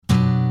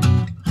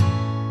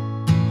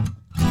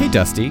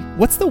Dusty,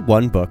 what's the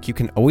one book you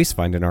can always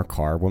find in our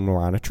car when we're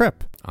on a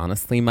trip?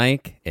 Honestly,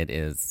 Mike, it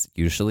is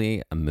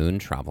usually a Moon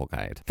travel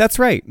guide. That's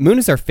right. Moon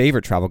is our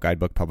favorite travel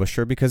guidebook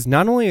publisher because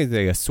not only are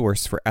they a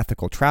source for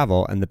ethical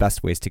travel and the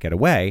best ways to get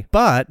away,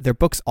 but their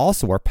books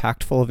also are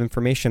packed full of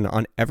information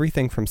on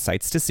everything from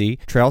sights to see,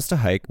 trails to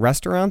hike,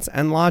 restaurants,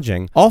 and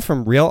lodging, all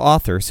from real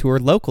authors who are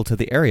local to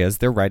the areas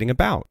they're writing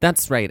about.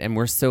 That's right, and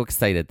we're so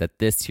excited that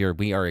this year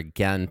we are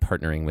again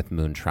partnering with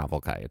Moon Travel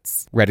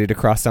Guides. Ready to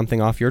cross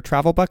something off your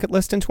travel bucket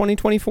list in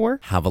 2024?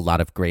 Have a lot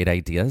of great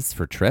ideas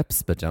for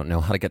trips, but don't know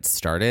how to get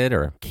started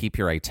or keep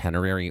your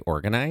itinerary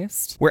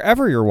organized?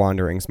 Wherever your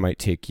wanderings might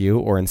take you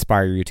or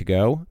inspire you to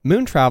go,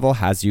 Moon Travel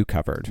has you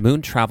covered.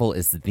 Moon Travel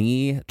is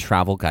the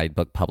travel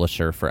guidebook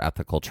publisher for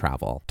ethical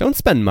travel. Don't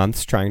spend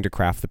months trying to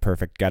craft the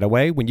perfect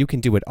getaway when you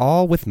can do it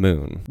all with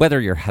Moon. Whether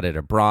you're headed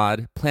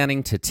abroad,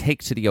 planning to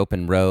take to the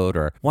open road,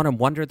 or want to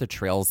wander the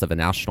trails of a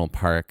national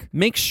park,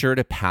 make sure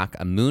to pack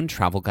a Moon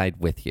travel guide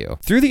with you.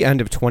 Through the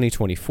end of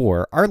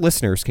 2024, our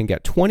listeners can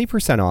get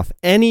 20% off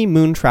any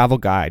Moon travel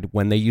guide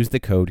when they use the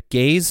code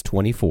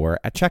GAZE24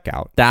 at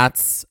checkout.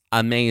 That's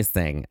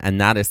amazing. And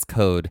that is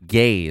code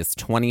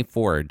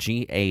GAZE24,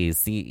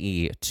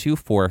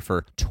 GAZE24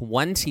 for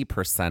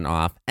 20%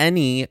 off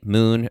any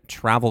Moon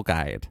travel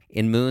guide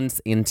in Moon's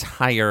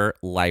entire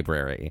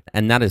library.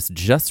 And that is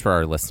just for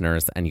our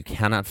listeners, and you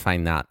cannot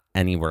find that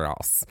anywhere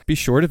else. Be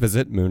sure to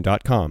visit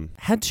moon.com.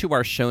 Head to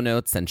our show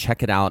notes and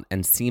check it out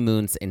and see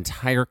Moon's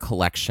entire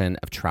collection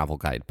of travel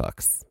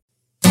guidebooks.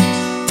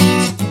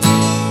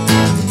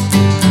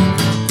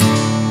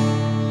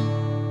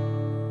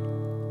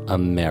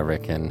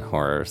 American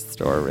Horror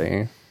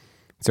Story.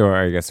 So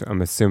I guess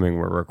I'm assuming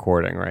we're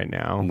recording right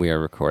now. We are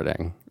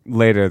recording.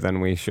 Later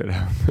than we should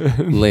have.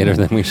 Later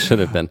than we should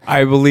have been.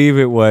 I believe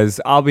it was,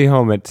 I'll be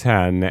home at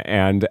 10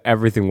 and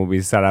everything will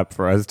be set up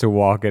for us to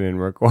walk in and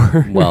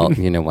record. Well,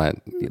 you know what?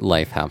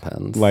 Life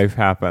happens. Life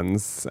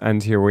happens.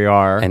 And here we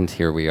are. And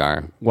here we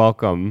are.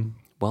 Welcome.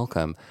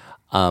 Welcome.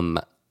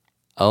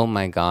 Oh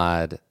my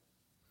God.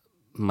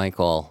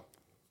 Michael,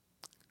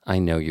 I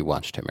know you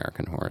watched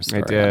American Horror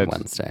Story on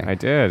Wednesday. I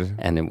did.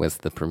 And it was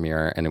the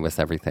premiere and it was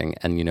everything.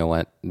 And you know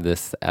what?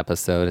 This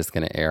episode is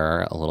going to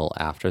air a little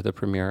after the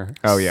premiere.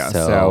 Oh, yeah.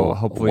 So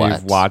hopefully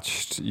you've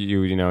watched,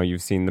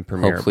 you've seen the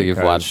premiere. Hopefully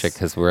you've watched it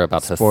because we're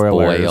about to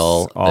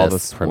spoil all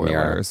this the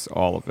premiere.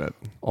 All of it.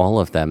 All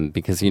of them.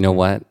 Because you know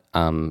what?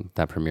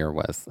 That premiere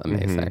was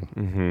amazing.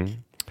 Mm-hmm.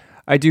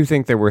 I do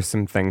think there were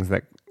some things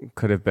that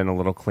could have been a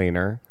little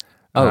cleaner.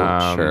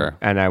 Oh, sure.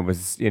 And I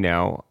was,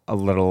 a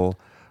little...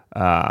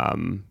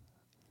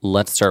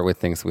 Let's start with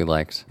things we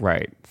liked.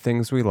 Right.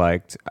 Things we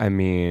liked. I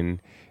mean,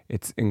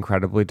 it's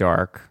incredibly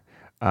dark.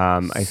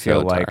 I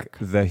feel like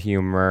the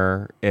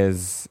humor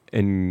is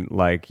in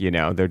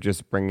they're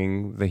just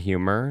bringing the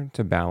humor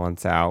to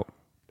balance out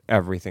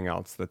everything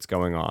else that's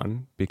going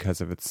on because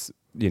of its,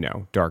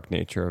 dark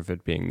nature of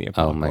it being the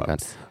apocalypse. Oh my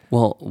God.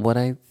 Well, what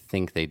I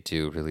think they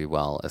do really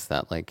well is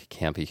that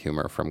campy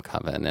humor from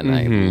Coven. And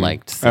I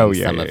liked seeing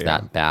some of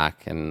that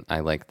back. And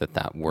I like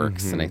that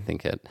works. And I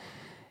think it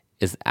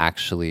is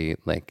actually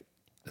it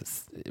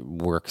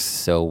works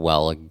so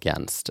well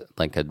against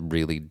a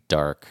really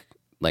dark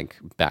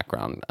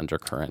background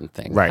undercurrent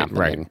thing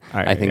happening.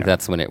 Right. I think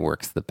that's when it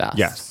works the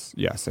best.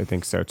 Yes, I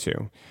think so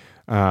too.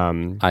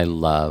 I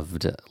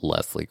loved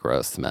Leslie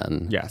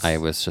Grossman. Yes, I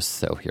was just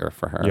so here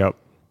for her. Yep.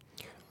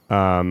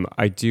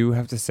 I do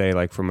have to say,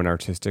 from an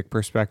artistic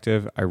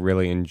perspective, I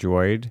really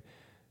enjoyed.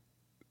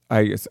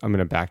 I'm going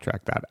to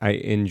backtrack that. I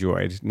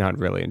enjoyed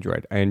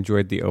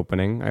the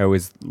opening. I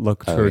always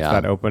look towards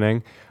that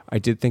opening. I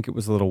did think it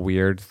was a little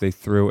weird. They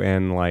threw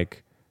in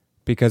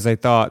because I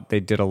thought they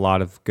did a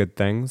lot of good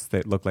things.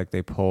 They looked like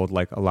they pulled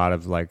a lot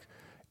of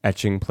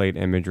etching plate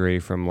imagery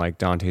from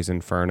Dante's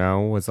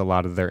Inferno was a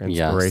lot of their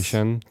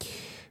inspiration. Yes.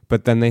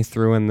 But then they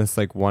threw in this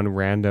one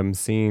random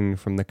scene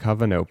from the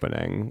Coven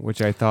opening,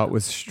 which I thought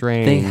was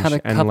strange. They had a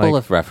couple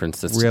of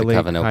references to the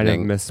Coven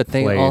opening, but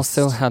they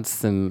also had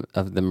some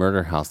of the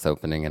Murder House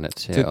opening in it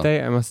too. Did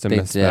they? I must have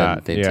missed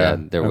that. They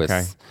did. There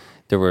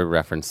were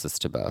references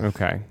to both.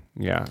 Okay,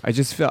 yeah. I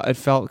just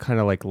felt kind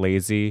of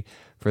lazy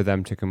for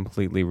them to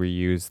completely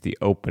reuse the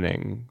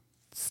opening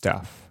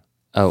stuff.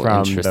 Oh,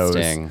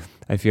 interesting. Those.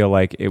 I feel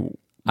like it.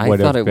 I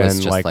thought it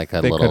was just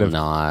a little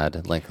nod,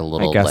 a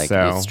little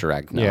Easter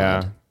egg nod.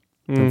 Yeah.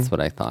 That's what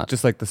I thought.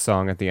 Just like the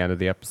song at the end of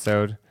the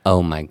episode.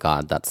 Oh my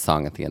God, that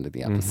song at the end of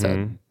the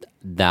episode.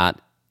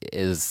 That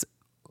is...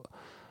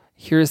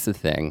 Here's the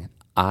thing.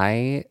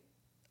 I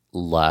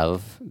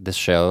love the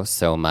show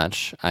so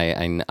much.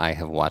 I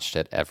have watched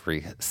it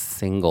every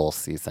single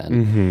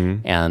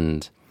season.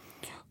 And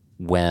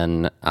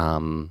when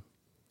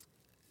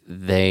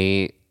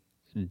they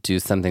do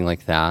something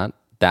like that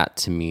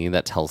to me,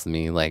 that tells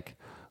me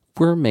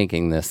we're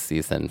making this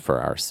season for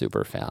our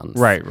super fans.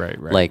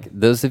 Right.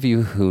 Those of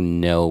you who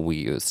know we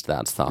used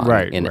that song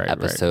in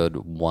episode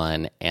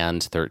 1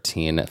 and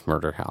 13 of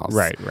Murder House.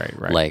 Right.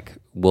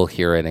 we'll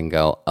hear it and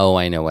go, oh,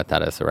 I know what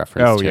that is a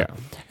reference to. Yeah.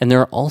 And there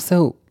are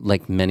also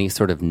like many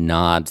sort of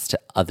nods to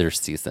other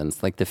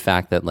seasons, like the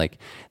fact that like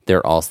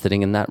they're all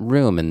sitting in that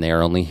room and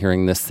they're only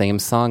hearing the same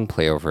song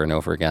play over and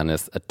over again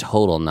is a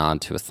total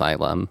nod to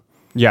Asylum.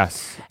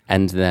 Yes.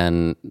 And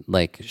then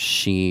like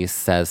she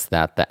says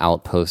that the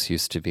Outpost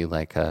used to be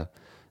like a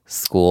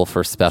school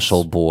for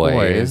special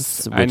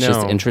boys, which is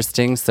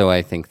interesting. So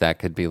I think that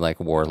could be like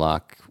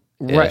Warlock.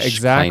 Right,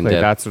 exactly. Kind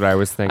of. That's what I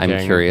was thinking.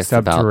 I'm curious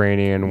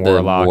Subterranean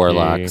about the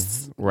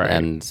warlocks, right.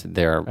 And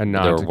their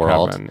to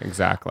world. Coven.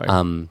 Exactly.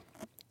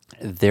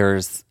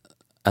 There's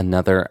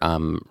another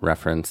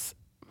reference.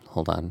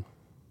 Hold on.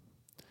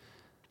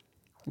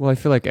 Well, I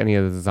feel like any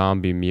of the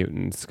zombie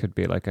mutants could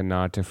be like a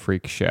nod to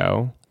Freak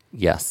Show.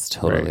 Yes,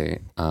 totally.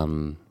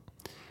 Right.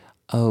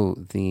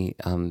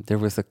 There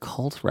was a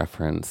cult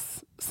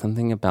reference.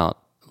 Something about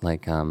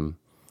like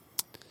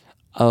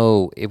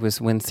it was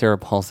when Sarah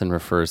Paulson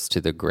refers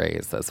to the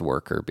Greys as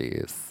worker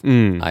bees.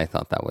 I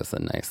thought that was a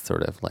nice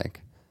sort of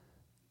like,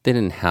 they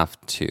didn't have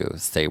to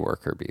say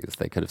worker bees.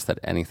 They could have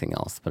said anything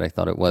else, but I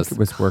thought it was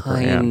worker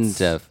ants.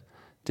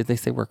 Did they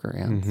say worker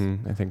ants?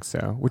 Mm-hmm, I think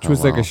so. Which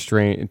was like a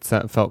strange,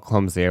 it felt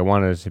clumsy. I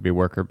wanted it to be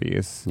worker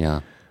bees. Yeah.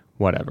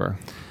 Whatever.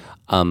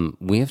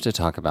 We have to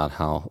talk about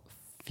how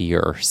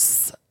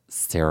fierce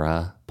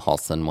Sarah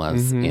Paulson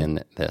was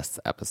in this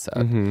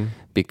episode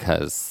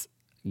because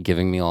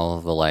giving me all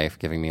of the life,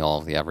 giving me all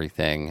of the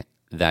everything,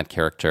 that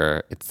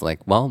character, it's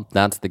like, well,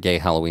 that's the gay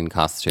Halloween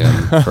costume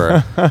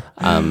for,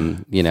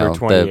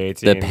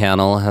 the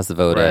panel has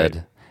voted.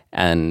 Right.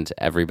 And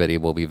everybody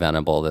will be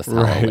Venable this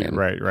Halloween.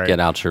 Right. Get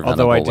out your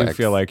Venable Although I do wigs.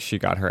 feel like she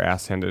got her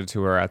ass handed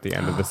to her at the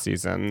end of the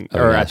season,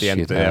 at the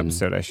end of the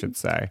episode, I should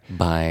say.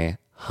 By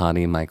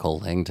Hottie Michael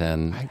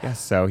Langdon. I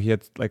guess so. He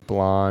had like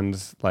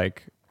blonde,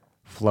 like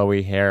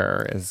flowy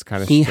hair is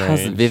kind of strange. He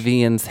has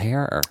Vivian's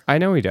hair. I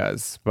know he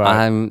does, but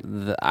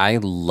I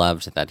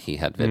loved that he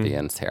had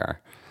Vivian's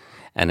hair.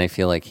 And I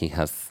feel like he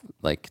has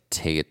like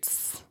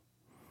Tate's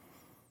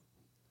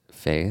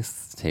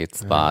face,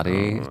 Tate's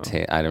body.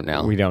 I don't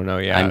know. We don't know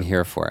yet. I'm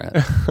here for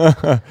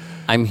it.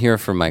 I'm here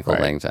for Michael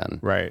Langdon.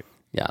 Right.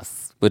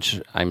 Yes.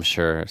 Which I'm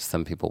sure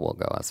some people will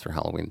go as for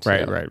Halloween too.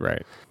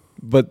 Right.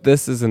 But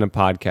this isn't a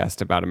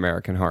podcast about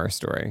American Horror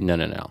Story.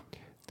 No.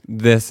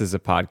 This is a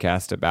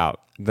podcast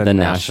about the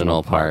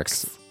national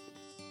parks.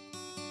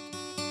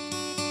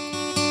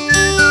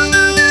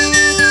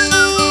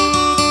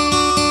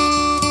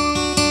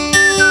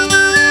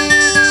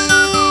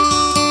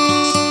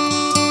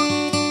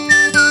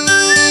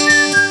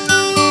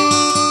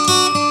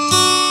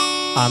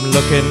 I'm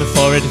looking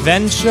for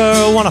adventure,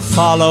 wanna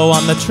follow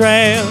on the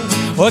trail,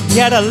 or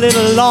get a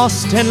little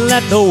lost and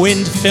let the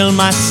wind fill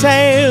my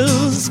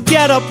sails.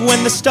 Get up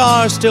when the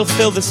stars still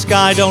fill the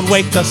sky, don't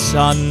wake the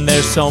sun,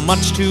 there's so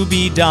much to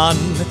be done,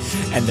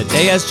 and the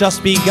day has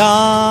just begun.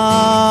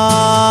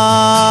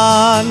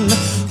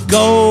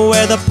 Go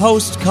where the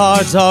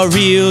postcards are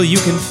real, you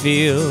can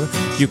feel,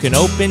 you can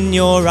open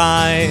your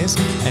eyes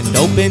and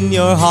open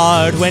your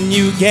heart when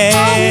you gaze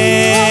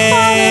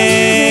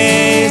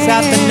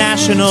at the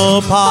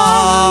national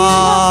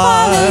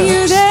park.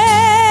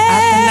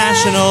 At the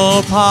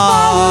national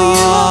park.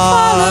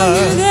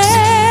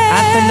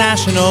 At the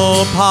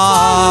national park.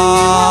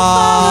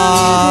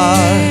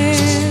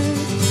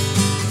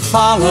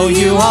 Follow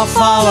you, I'll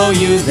follow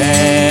you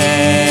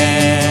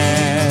there.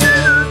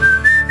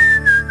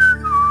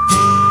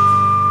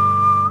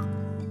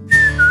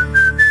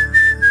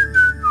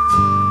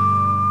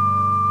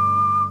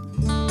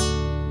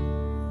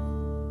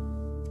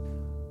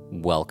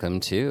 Welcome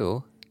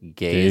to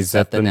Gaze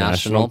at the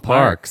National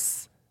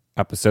Parks.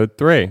 Episode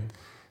 3.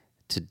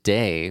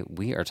 Today,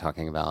 we are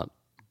talking about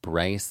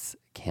Bryce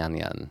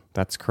Canyon.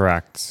 That's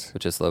correct.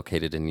 Which is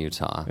located in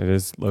Utah. It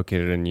is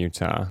located in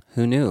Utah.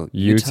 Who knew?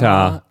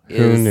 Utah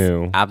who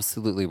knew?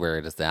 Absolutely where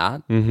it is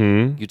at.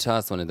 Mm-hmm. Utah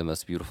is one of the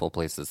most beautiful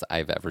places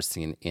I've ever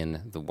seen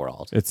in the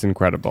world. It's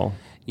incredible.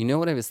 You know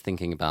what I was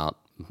thinking about,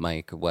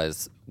 Mike,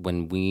 was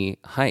when we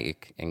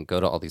hike and go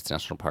to all these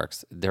national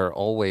parks, there are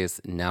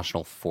always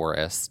national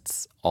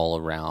forests all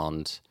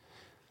around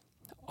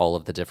all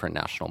of the different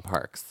national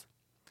parks.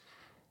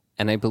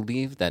 And I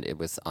believe that it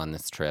was on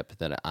this trip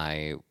that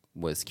I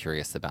was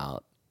curious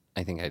about.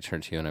 I think I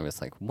turned to you and I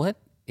was like, what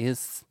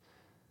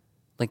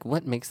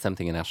makes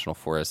something a national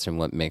forest and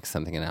what makes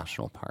something a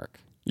national park?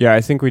 Yeah,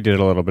 I think we did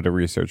a little bit of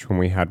research when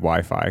we had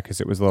Wi-Fi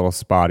because it was a little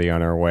spotty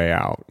on our way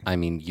out. I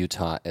mean,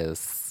 Utah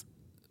is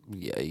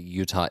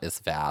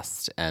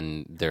vast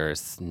and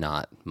there's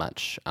not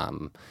much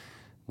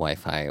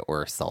Wi-Fi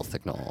or cell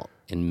signal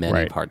in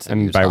many parts of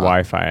Utah. And by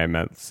Wi-Fi, I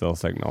meant cell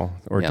signal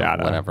or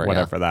data,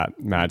 whatever that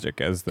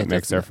magic is that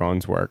makes our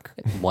phones work.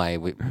 Why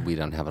we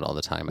don't have it all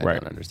the time, I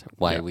don't understand.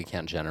 Why we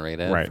can't generate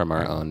it from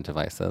our own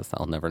devices,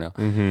 I'll never know.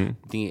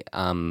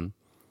 Mm-hmm.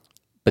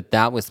 But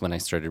that was when I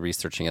started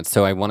researching it.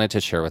 So I wanted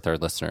to share with our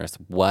listeners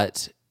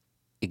what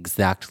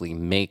exactly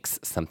makes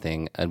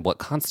something and what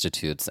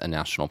constitutes a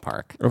national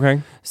park.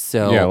 Okay.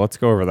 So yeah, let's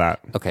go over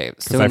that. Okay.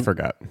 Because I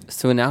forgot.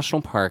 So a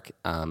national park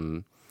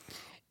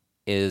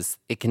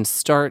it can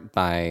start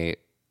by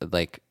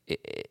like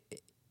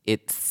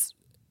it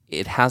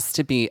has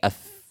to be a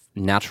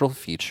natural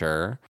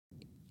feature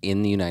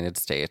in the United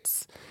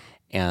States,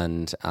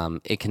 and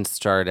it can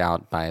start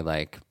out by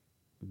like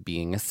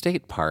being a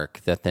state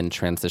park that then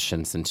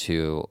transitions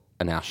into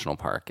a national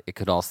park. It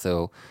could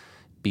also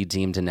be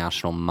deemed a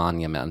national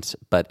monument,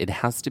 but it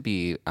has to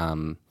be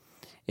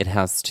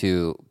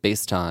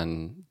based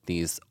on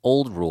these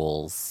old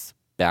rules.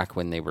 Back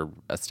when they were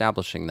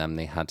establishing them,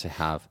 they had to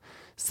have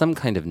some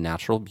kind of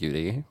natural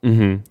beauty.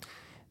 Mm-hmm.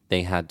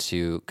 They had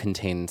to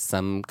contain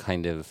some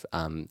kind of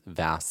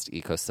vast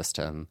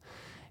ecosystem.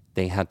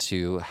 They had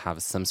to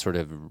have some sort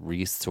of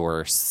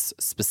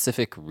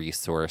specific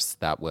resource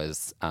that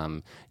was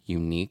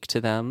unique to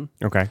them.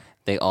 Okay.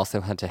 They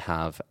also had to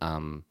have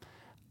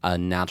a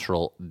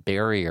natural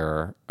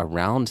barrier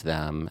around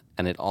them,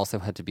 and it also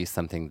had to be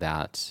something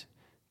that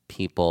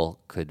people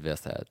could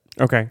visit.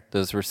 Okay.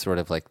 Those were sort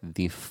of like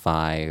the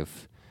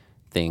 5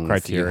 things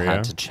criteria you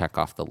had to check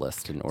off the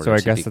list in order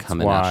to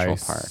become a national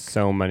park.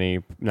 So many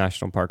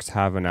national parks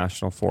have a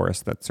national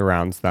forest that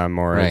surrounds them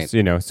or Right.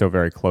 is, so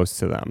very close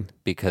to them.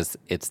 Because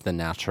it's the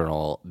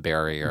natural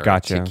barrier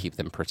Gotcha. to keep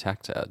them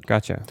protected.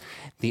 Gotcha.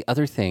 The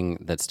other thing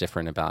that's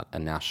different about a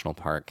national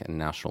park and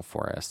national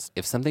forest,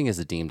 if something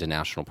is deemed a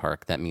national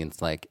park, that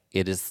means like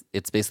it's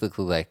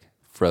basically like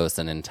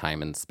frozen in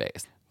time and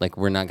space. Like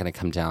we're not going to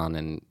come down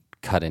and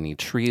cut any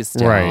trees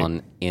down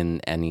Right.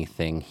 in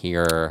anything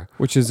here.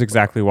 Which is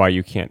exactly why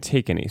you can't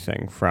take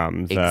anything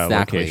from the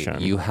location.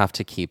 You have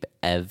to keep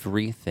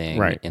everything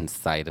Right.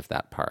 inside of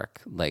that park.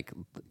 Like,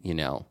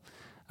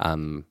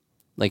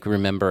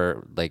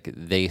 remember, like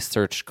they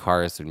searched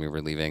cars when we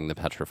were leaving the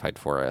petrified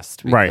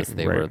forest because Right,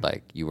 they right. were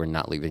like, you were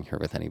not leaving here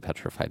with any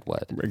petrified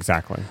wood.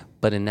 Exactly.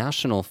 But a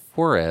national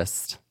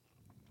forest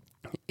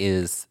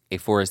is a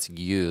forest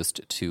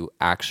used to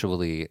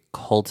actually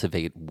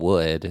cultivate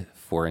wood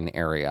for an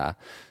area.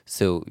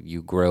 So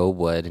you grow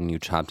wood and you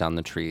chop down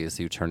the trees,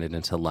 you turn it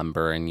into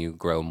lumber, and you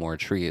grow more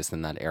trees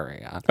in that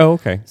area. Oh,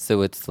 okay.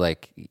 So it's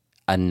like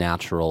a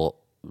natural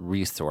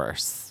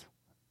resource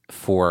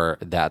for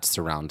that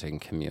surrounding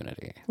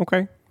community.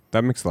 Okay.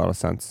 That makes a lot of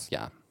sense.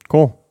 Yeah.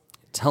 Cool.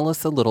 Tell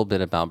us a little bit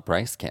about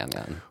Bryce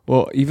Canyon.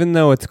 Well, even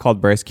though it's called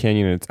Bryce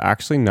Canyon, it's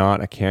actually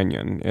not a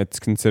canyon. It's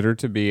considered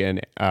to be an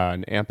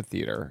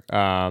amphitheater.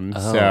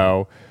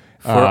 So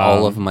For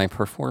all of my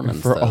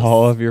performances. for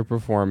all of your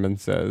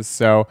performances.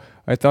 So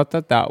I thought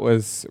that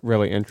was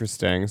really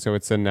interesting. So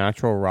it's a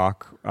natural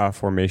rock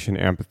formation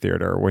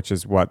amphitheater, which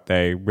is what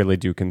they really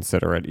do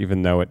consider it,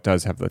 even though it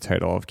does have the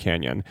title of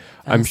canyon.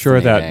 I'm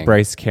sure that Fascinating.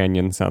 Bryce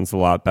Canyon sounds a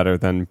lot better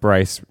than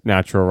Bryce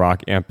Natural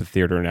Rock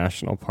Amphitheater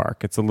National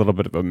Park. It's a little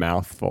bit of a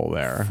mouthful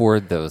there. For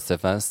those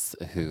of us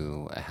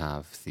who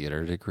have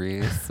theater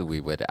degrees, we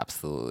would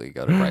absolutely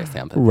go to Bryce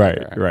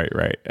Amphitheater.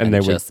 Right. And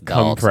they would just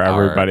come belt for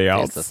our everybody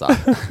else. faces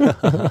off.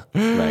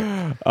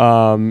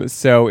 Right.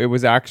 So it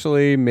was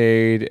actually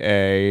made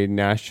a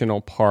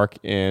national park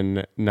in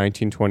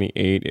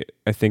 1928.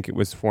 I think it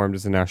was formed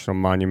as a national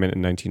monument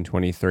in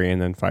 1923,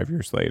 and then 5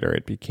 years later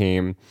it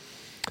became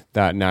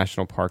that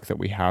national park that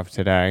we have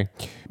today.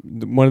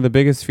 One of the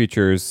biggest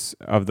features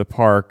of the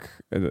park,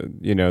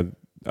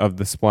 of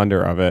the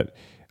splendor of it,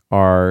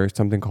 are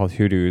something called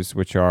hoodoos,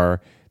 which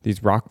are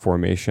these rock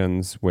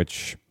formations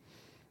which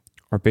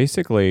are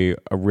basically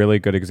a really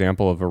good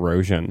example of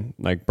erosion.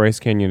 Like Bryce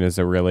Canyon is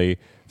a really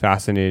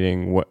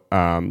fascinating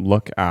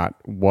look at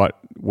what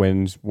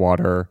wind,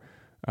 water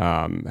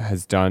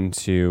has done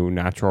to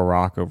natural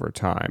rock over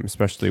time,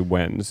 especially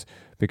winds,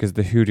 because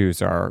the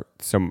hoodoos are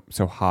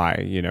so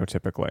high,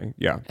 typically.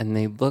 Yeah. And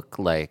they look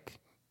like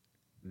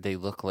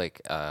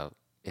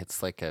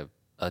it's like a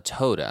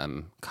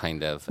totem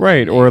kind of.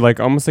 Right, and or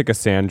like almost like a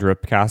sand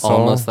drip castle.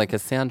 almost like a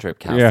sand drip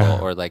castle, Yeah.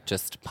 or like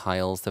just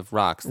piles of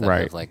rocks that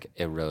Right. have like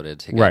eroded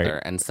together.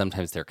 Right. And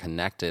sometimes they're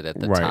connected at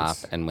the Right. top,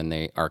 and when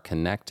they are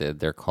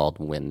connected, they're called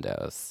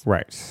windows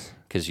Right.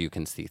 because you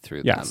can see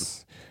through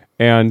Yes.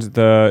 And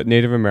the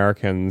Native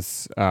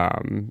Americans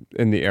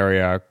in the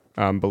area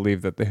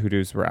believe that the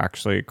hoodoos were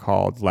actually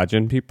called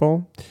legend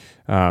people,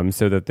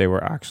 so that they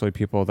were actually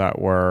people that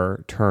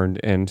were turned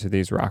into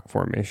these rock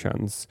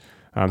formations.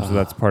 So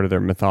that's part of their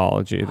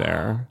mythology there.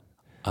 them.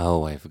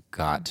 Oh, I've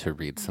got to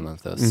read some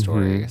of those Mm-hmm.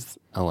 stories.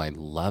 Oh, I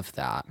love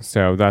that.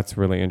 So that's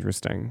really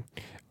interesting.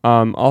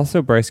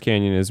 Also, Bryce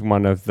Canyon is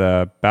one of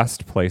the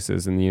best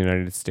places in the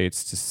United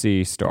States to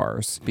see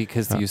stars.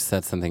 Because you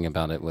said something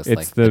about it was It's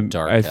like the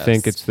darkest. I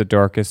think it's the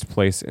darkest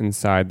place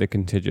inside the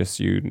contiguous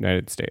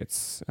United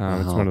States.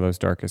 It's one of those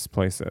darkest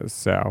places.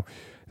 So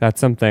that's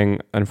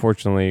something,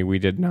 unfortunately,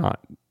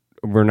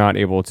 we're not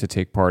able to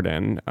take part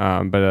in.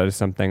 But that is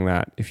something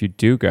that if you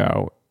do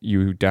go,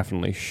 you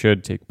definitely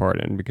should take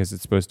part in because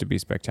it's supposed to be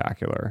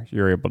spectacular.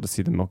 You're able to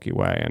see the Milky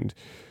Way and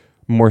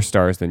more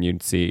stars than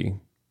you'd see,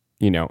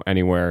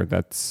 anywhere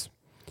that's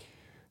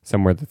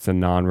somewhere that's a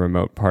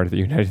non-remote part of the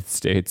United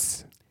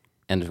States.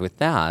 And with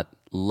that,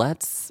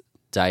 let's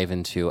dive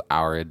into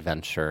our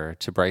adventure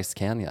to Bryce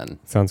Canyon.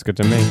 Sounds good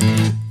to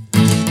me.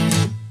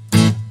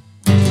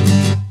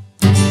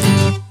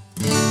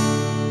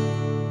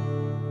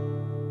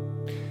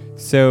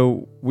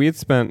 So we had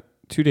spent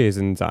 2 days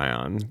in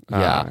Zion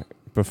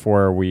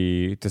before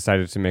we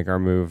decided to make our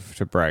move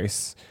to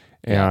Bryce.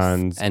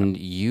 And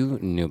you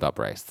knew about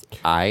Bryce.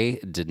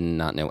 I did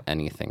not know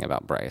anything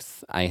about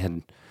Bryce. I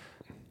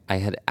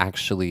had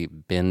actually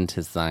been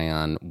to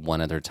Zion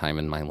one other time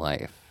in my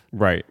life.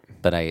 Right.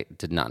 But I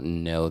did not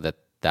know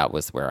that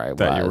was where I was.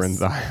 That you were in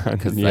Zion.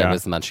 Because I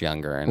was much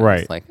younger. And I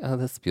was like, oh,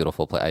 this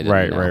beautiful place. I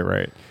didn't know.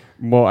 Right.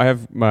 Well, I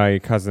have my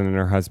cousin and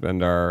her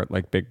husband are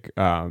like big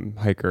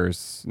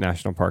hikers,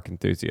 national park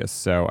enthusiasts.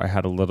 So I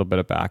had a little bit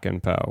of back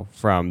info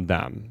from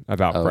them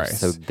about Bryce.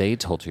 So they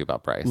told you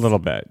about Bryce? A little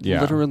bit,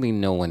 yeah. Literally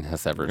no one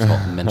has ever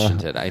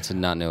mentioned it. I did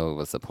not know it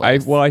was a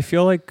place. I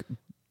feel like,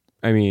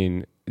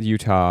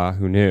 Utah,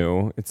 who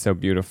knew? It's so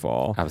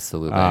beautiful.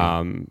 Absolutely.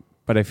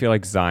 But I feel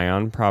like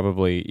Zion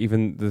probably,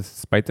 even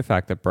despite the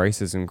fact that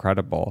Bryce is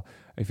incredible,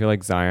 I feel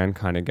like Zion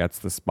kind of gets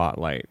the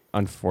spotlight,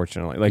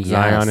 unfortunately. Like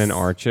Zion and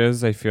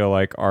Arches, I feel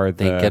like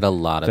they get a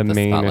lot of the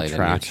main spotlight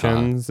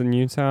attractions in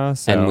Utah.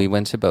 So. And we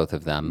went to both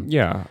of them.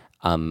 Yeah.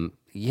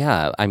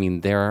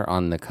 They're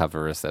on the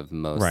covers of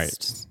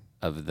most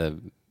of the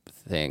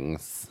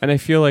things. And I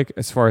feel like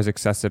as far as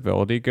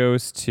accessibility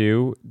goes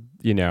too,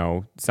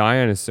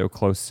 Zion is so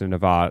close to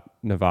Nevada.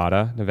 They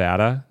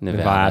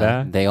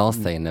all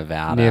say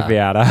Nevada.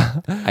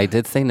 Nevada. I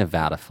did say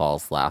Nevada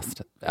Falls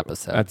last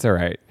episode. That's all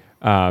right.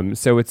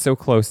 So it's so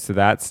close to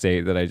that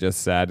state that I just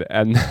said.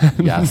 And then,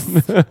 yes.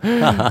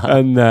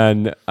 And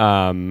then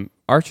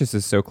Arches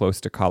is so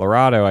close to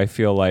Colorado. I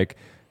feel like,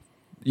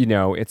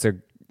 it's a...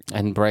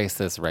 And Bryce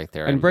is right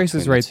there. And Bryce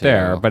is right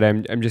there. But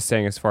I'm just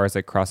saying as far as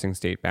like crossing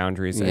state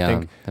boundaries, I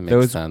think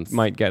those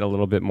might get a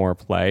little bit more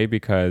play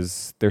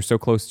because they're so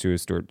close to a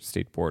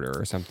state border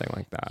or something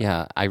like that.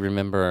 Yeah. I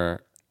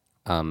remember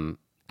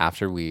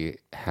after we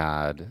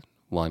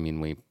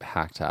we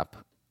packed up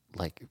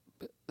like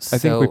I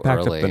think we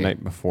packed early. up the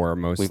night before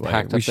mostly.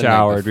 We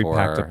showered, we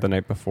packed up the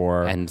night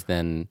before. And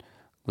then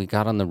we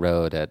got on the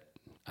road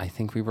I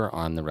think we were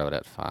on the road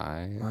at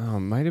 5. Oh,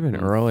 it might have been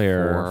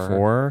earlier.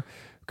 4.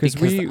 Because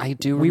I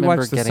do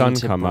remember getting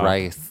to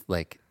Bryce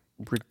like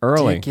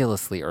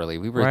ridiculously early.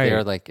 We were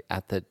there like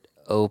at the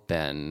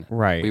open.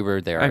 Right. We were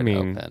there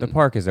open. The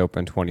park is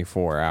open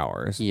 24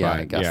 hours. Yeah,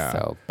 I guess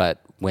so. But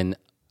when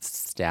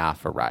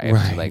staff arrived,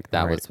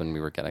 that was when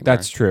we were getting there.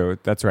 That's true.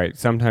 That's right.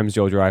 Sometimes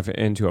you'll drive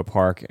into a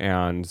park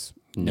and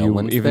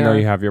even though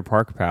you have your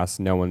park pass,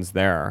 no one's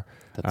there.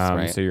 That's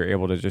right. So you're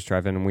able to just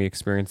drive in, and we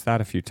experienced that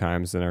a few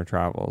times in our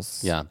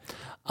travels. Yeah.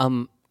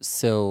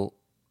 So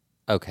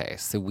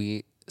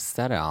we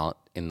set out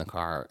in the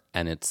car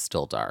and it's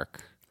still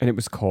dark. And it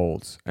was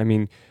cold. I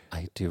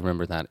do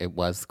remember that. It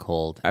was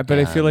cold. But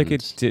I feel like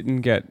it didn't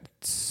get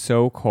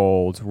so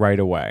cold right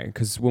away.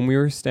 Because when we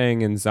were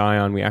staying in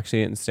Zion, we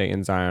actually didn't stay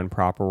in Zion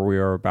proper. We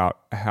were about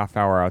a half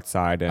hour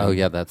outside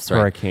that's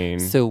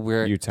Hurricane,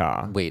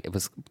 Utah. Wait,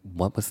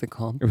 what was it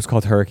called? It was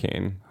called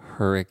Hurricane.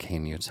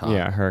 Hurricane, Utah.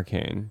 Yeah,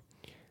 Hurricane.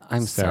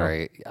 I'm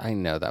sorry. I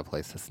know that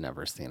place has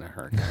never seen a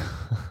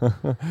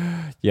hurricane.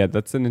 Yeah,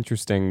 that's an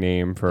interesting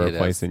name for a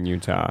place in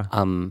Utah.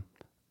 I'm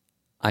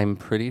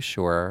pretty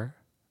sure,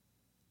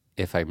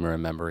 if I'm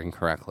remembering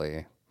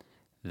correctly,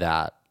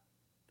 that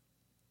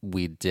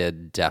we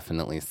did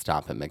definitely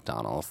stop at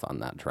McDonald's on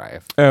that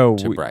drive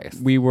to Bryce.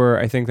 We were,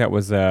 I think that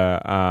was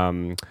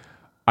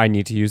I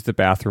need to use the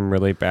bathroom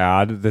really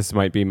bad. This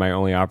might be my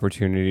only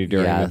opportunity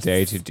during the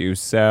day to do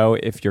so.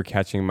 If you're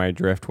catching my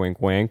drift,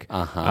 wink, wink.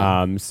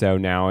 So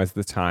now is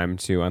the time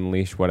to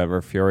unleash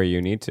whatever fury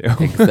you need to.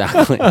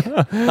 Exactly.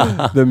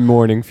 The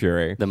morning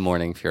fury. The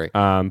morning fury.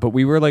 But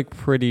we were I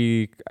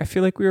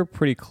feel like we were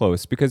pretty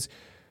close because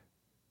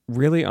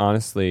really,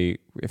 honestly,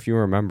 if you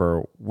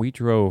remember,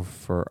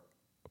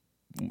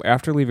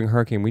 after leaving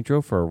Hurricane, we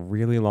drove for a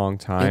really long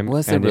time. It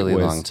was a really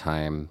long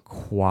time.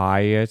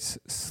 Quiet,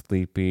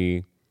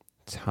 sleepy,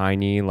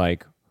 tiny,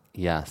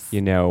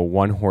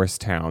 one-horse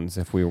towns,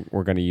 if we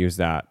were going to use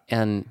that.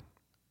 And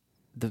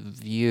the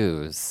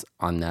views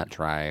on that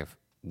drive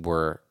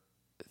were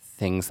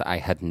things I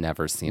had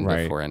never seen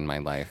before in my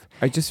life.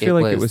 I just feel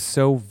like it was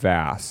so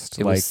vast.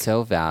 It was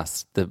so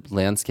vast. The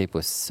landscape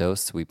was so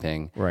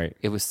sweeping. Right.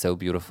 It was so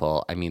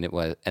beautiful. It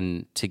was,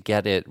 and to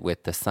get it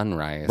with the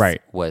sunrise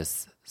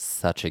was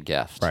such a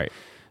gift. Right.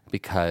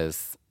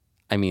 Because,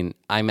 I'm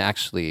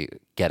actually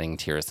getting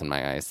tears in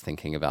my eyes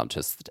thinking about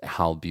just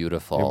how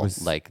beautiful, it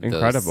was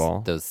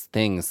incredible. Those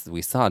things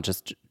we saw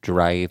just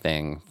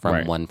driving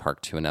from one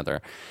park to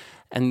another.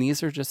 And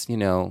these are just,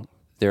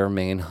 their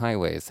main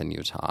highways in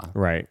Utah.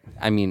 Right.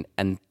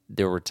 And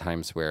there were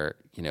times where,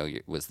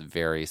 it was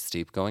very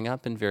steep going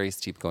up and very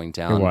steep going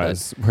down.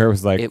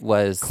 It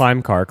was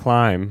climb car,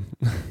 climb.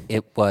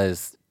 It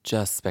was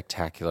just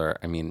spectacular.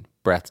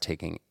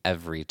 Breathtaking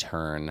every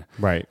turn.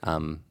 Right.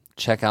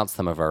 Check out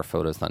some of our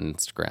photos on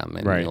Instagram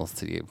and you'll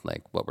see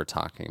what we're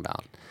talking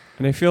about.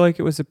 And I feel like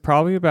it was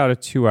probably about a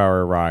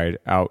 2-hour ride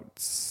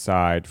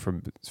outside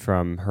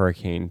from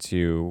Hurricane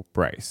to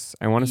Bryce.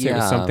 I want to say it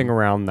was something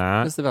around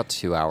that. It was about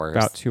 2 hours.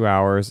 About 2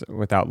 hours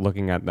without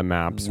looking at the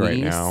maps right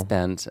now. We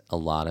spent a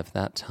lot of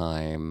that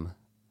time,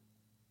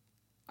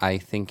 I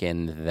think,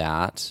 in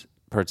that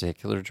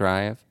particular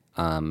drive,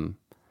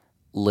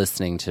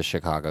 listening to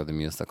Chicago the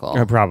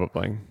Musical.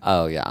 Probably.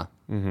 Oh, yeah.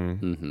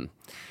 And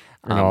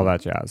all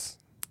that jazz.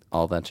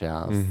 All that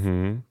jazz.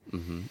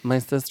 My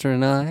sister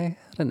and I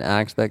had an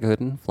act that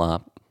couldn't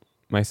flop.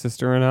 My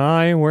sister and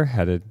I were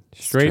headed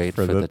straight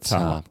for the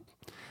top.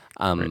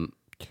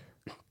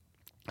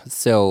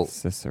 So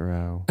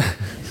Cicero.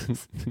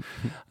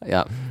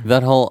 yeah,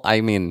 that whole,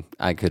 I mean,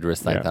 I could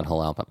recite that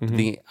whole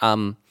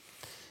album.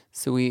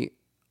 So we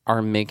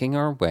are making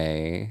our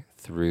way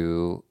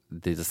through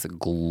these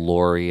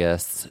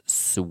glorious,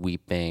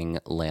 sweeping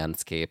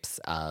landscapes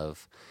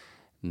of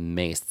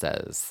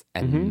mesas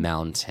and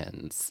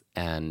mountains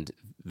and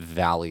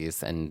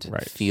valleys and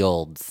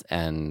fields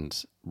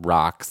and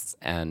rocks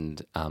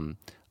and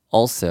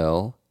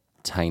also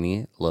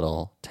tiny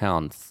little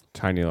towns.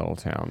 Tiny little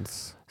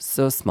towns.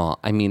 So small.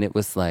 I mean, it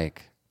was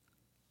like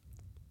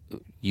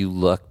you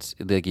looked,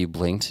 like you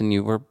blinked and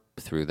you were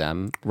through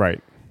them.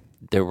 Right.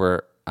 There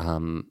were,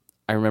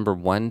 I remember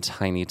one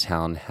tiny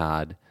town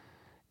had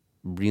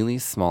really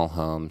small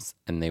homes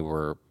and they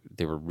were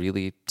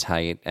really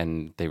tight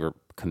and they were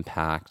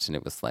compact, and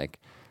it was like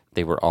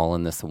they were all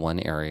in this one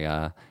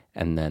area,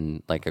 and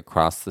then like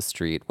across the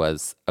street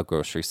was a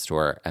grocery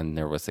store and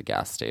there was a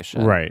gas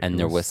station, and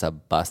there was a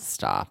bus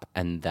stop,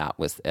 and that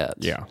was it.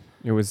 Yeah,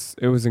 it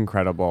was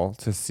incredible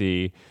to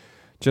see,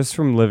 just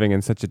from living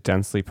in such a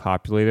densely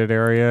populated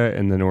area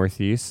in the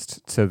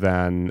Northeast, to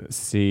then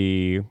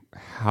see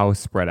how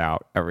spread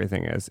out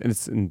everything is.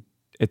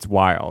 It's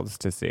wild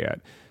to see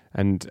it.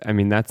 And I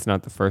mean, that's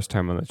not the first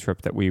time on the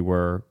trip that we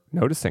were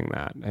noticing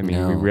that. I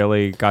mean, we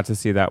really got to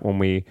see that when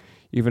we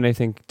even, I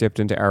think, dipped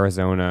into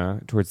Arizona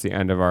towards the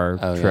end of our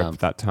trip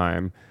that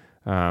time.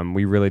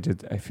 We really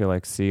did, I feel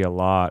like, see a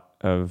lot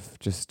of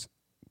just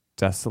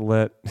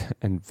desolate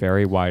and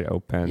very wide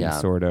open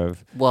sort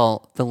of.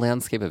 Well, the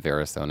landscape of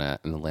Arizona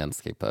and the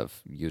landscape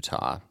of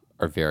Utah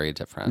are very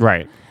different.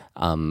 Right.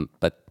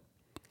 But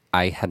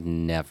I had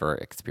never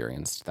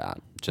experienced that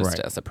just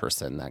as a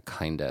person, that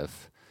kind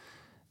of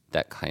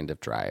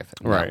drive.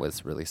 And that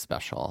was really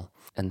special.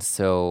 And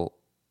so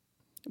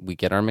we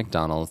get our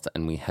McDonald's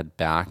and we head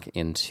back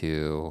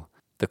into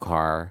the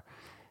car.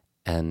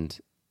 And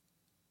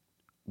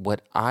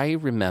what I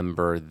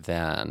remember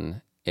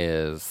then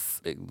is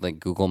like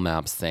Google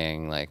Maps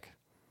saying like,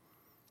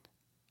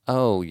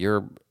 oh,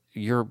 you're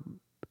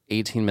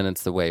 18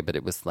 minutes away, but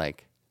it was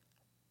like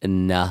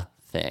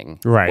nothing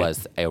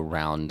was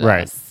around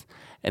us.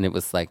 And it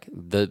was like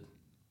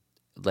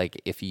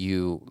if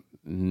you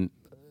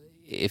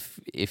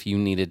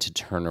needed to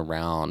turn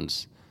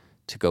around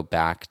to go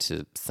back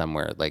to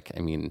somewhere, like, I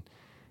mean,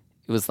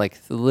 it was like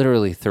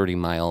literally 30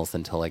 miles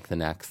until like the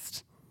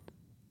next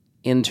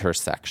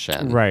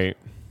intersection. Right.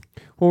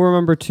 Well,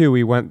 remember too,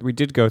 we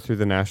did go through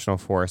the national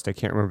forest. I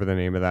can't remember the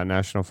name of that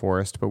national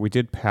forest, but we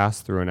did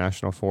pass through a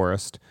national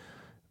forest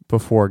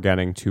before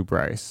getting to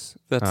Bryce.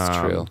 That's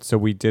true. So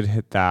we did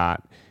hit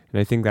that. And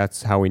I think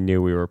that's how we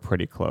knew we were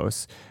pretty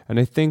close. And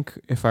I think,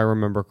 if I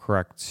remember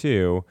correct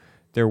too,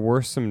 there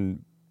were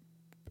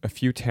a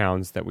few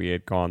towns that we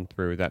had gone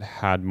through that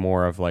had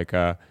more of like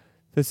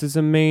this is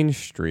a main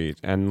street,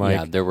 and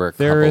like there were a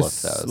couple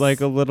of those. Like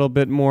a little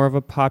bit more of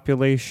a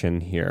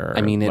population here.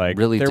 I mean, it like,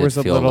 really there did was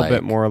a feel little like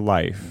bit more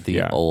life.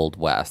 The Old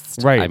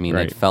West. Right. I mean,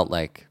 it felt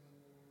like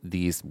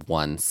these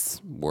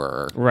once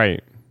were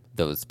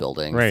those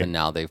buildings, and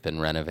now they've been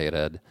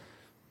renovated.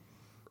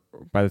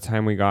 By the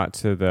time we got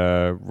to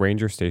the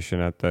ranger station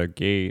at the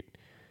gate,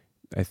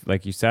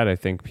 like you said, I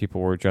think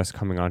people were just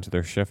coming onto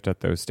their shift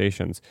at those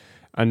stations.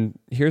 And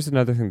here's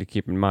another thing to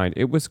keep in mind.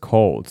 It was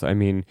cold. I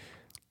mean,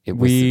 it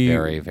was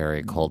very,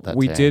 very cold that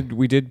day.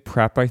 We did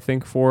prep, I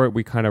think, for it.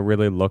 We kind of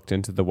really looked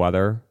into the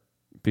weather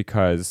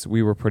because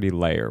we were pretty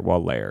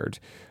layered.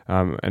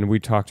 And we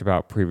talked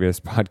about previous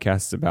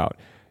podcasts about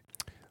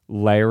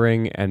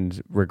layering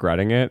and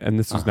regretting it. And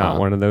this was not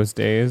one of those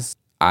days.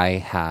 I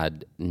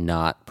had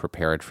not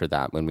prepared for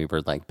that when we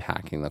were like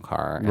packing the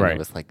car. And it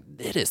was like,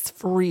 it is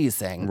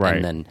freezing. Right.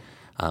 And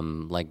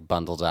then like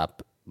bundled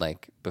up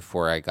like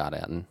before I got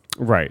in.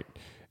 Right.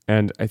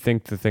 And I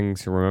think the thing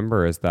to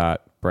remember is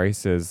that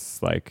Bryce is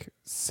like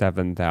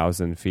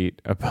 7,000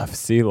 feet above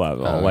sea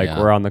level.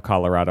 We're on the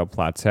Colorado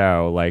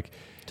Plateau. Like,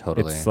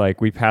 totally. It's like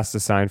we passed a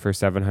sign for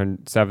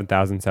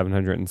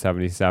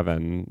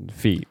 7,777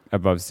 feet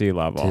above sea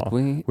level. Did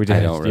we? We did.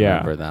 I don't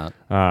remember that.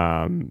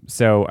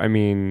 So, I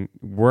mean,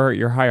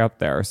 you're high up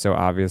there. So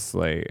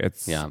obviously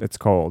it's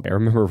cold. I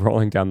remember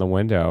rolling down the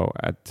window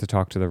to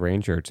talk to the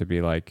ranger to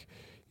be like,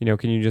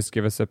 can you just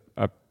give us a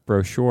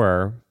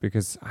brochure?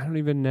 Because I don't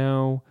even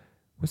know.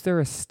 Was there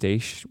a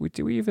station?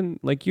 Do we even,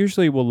 like,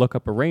 usually we'll look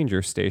up a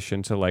ranger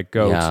station to like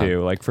go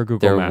to, like, for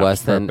Google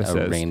Maps purposes. There wasn't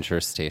a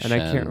ranger station.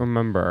 And I can't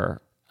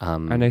remember.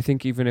 And I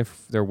think even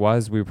if there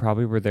was, we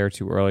probably were there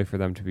too early for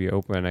them to be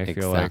open. I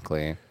feel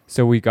like.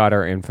 So we got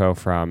our info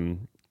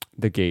from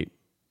the gate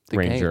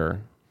ranger.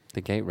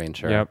 The gate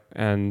ranger. Yep.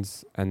 And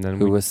then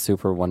who was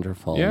super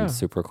wonderful and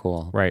super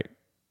cool. Right.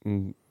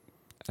 And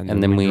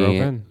then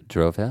we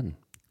drove in.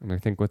 And I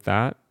think with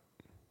that,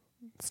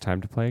 it's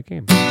time to play a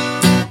game.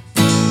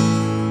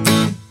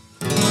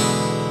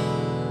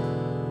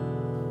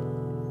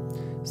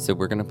 So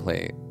we're going to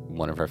play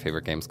one of our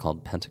favorite games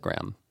called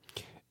Pentagram.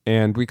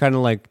 And we kind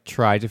of like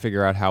tried to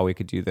figure out how we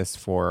could do this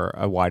for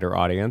a wider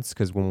audience,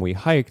 because when we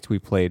hiked, we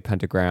played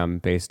Pentagram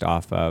based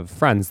off of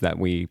friends that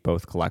we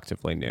both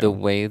collectively knew. The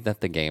way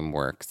that the game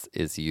works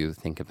is you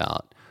think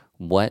about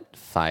what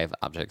 5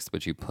 objects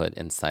would you put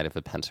inside of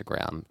a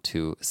pentagram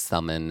to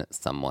summon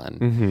someone.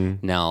 Mm-hmm.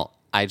 Now,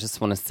 I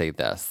just want to say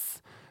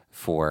this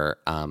for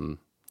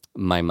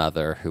my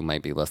mother who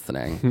might be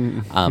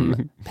listening.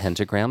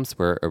 Pentagrams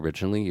were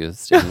originally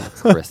used in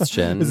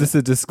Christian Is this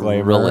a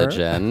disclaimer?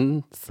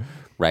 Religions.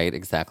 Right,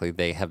 exactly.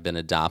 They have been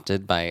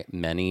adopted by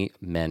many,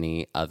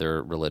 many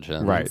other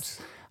religions. Right.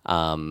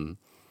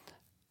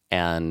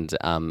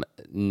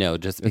 No,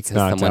 just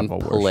because someone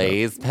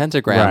plays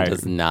pentagram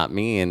does not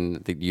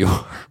mean that you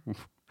are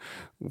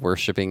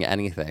worshiping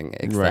anything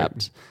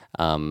except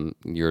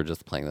you're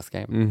just playing this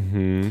game.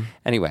 Mm-hmm.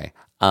 Anyway,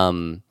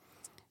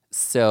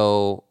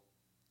 so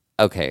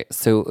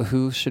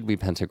who should we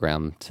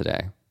pentagram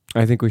today?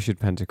 I think we should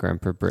pentagram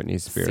for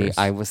Britney Spears. See,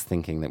 I was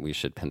thinking that we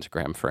should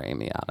pentagram for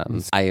Amy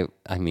Adams. I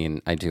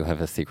mean, I do have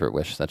a secret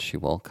wish that she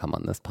will come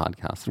on this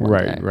podcast one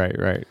day.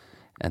 Right.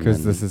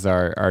 Because this is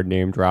our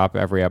name drop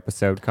every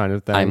episode kind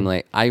of thing. I'm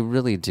like, I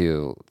really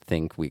do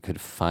think we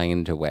could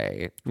find a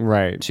way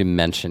to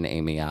mention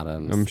Amy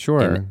Adams. I'm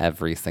sure. In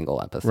every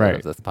single episode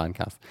of this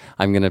podcast.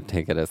 I'm going to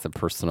take it as a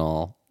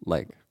personal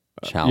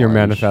challenge. Your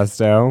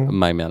manifesto?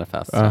 My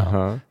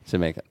manifesto to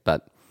make it.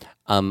 But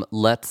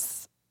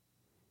let's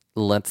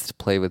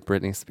play with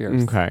Britney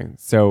Spears. Okay.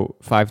 So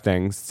 5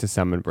 things to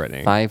summon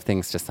Britney. 5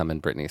 things to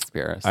summon Britney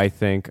Spears. I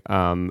think,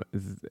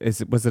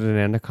 was it an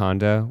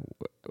anaconda?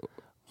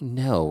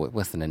 No, it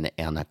wasn't an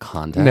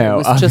anaconda. No,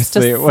 it was just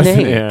a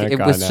snake. It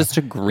was just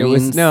a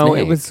green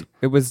snake.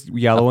 It was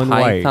yellow and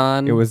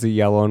python? white. It was a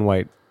yellow and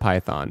white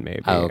python,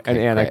 maybe. Oh, okay, an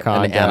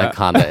anaconda. An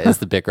anaconda is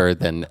bigger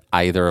than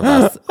either of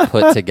us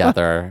put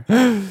together.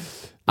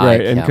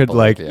 Right, and could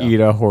eat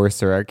a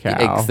horse or a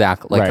cow.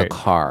 Exactly, like a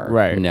car.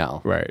 Right.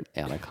 No. Right.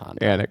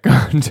 Anaconda.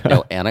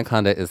 No,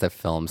 Anaconda is a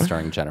film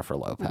starring Jennifer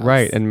Lopez.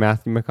 Right, and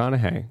Matthew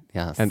McConaughey.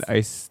 Yes. And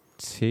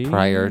Ice-T?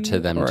 Prior to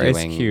them doing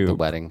Ice-Cube. The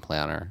Wedding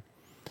Planner.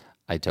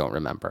 I don't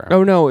remember.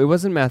 Oh, no, it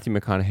wasn't Matthew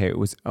McConaughey. It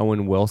was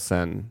Owen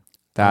Wilson.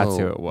 That's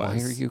who it was.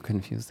 Why are you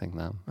confusing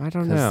them? I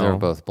don't know. Because they're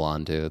both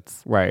blonde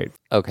dudes. Right.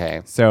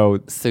 Okay. So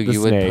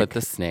you would put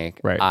the snake.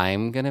 Right.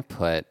 I'm going to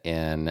put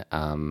in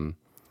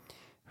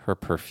her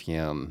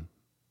perfume.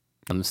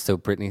 So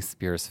Britney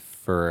Spears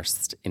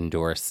first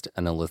endorsed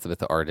an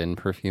Elizabeth Arden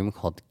perfume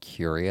called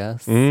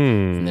Curious.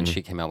 And then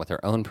she came out with her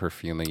own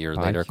perfume a year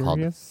later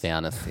called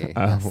Fantasy.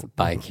 Yes,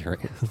 by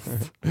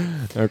Curious.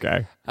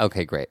 Okay.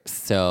 Okay, great.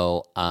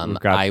 So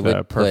I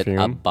would put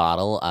a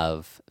bottle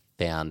of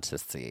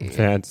Fantasy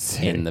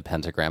in the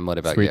pentagram. What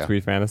about you?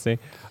 Sweet Fantasy.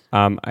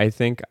 I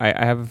think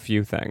I have a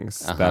few things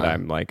that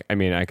I'm like, I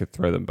mean, I could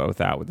throw them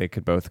both out. They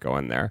could both go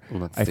in there.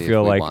 I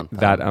feel like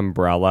that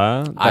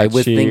umbrella. I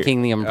was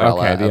thinking the umbrella.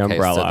 Okay, the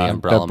umbrella. So the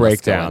umbrella the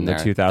breakdown, the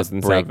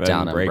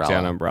 2007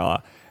 breakdown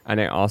umbrella. And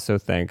I also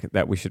think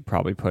that we should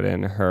probably put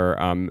in her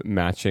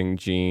matching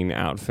jean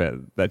outfit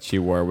that she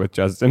wore with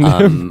Justin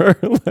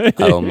Timberlake.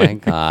 Oh my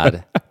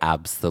God.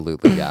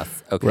 Absolutely,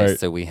 yes. Okay,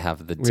 so we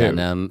have the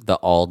denim, the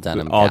all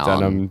denim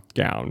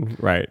gown.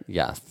 Right.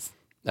 Yes.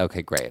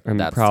 Okay, great. And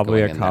that's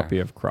probably a copy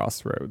of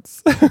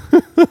Crossroads.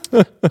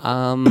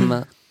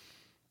 I'm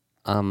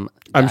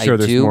sure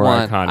there's more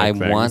iconic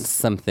things. I want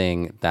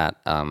something that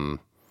I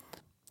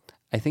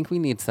think we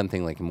need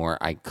something like more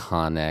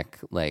iconic,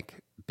 like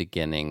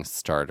beginning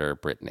starter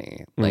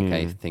Britney. Like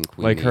I think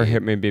we her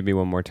Hit Me Baby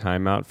One More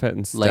Time outfit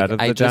instead of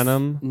the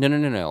denim.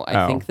 No.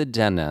 I think the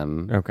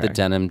denim. Okay. The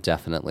denim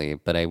definitely,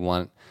 but I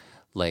want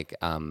like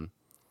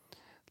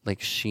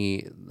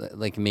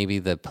maybe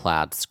the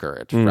plaid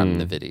skirt from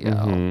the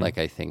video. Like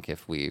I think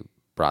if we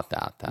brought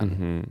that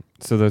then.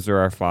 So those are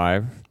our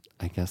 5.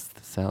 I guess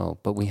so.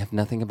 But we have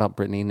nothing about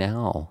Britney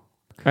now.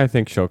 I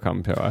think she'll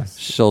come to us.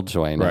 She'll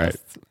join us.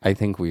 I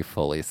think we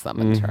fully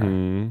summoned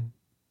her.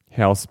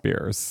 Hail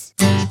Spears.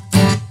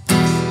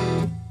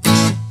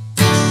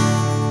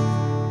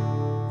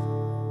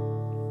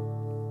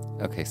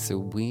 Okay, so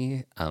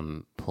we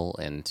pull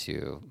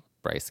into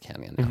Bryce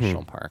Canyon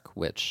National Park,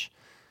 which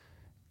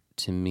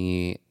to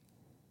me,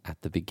 at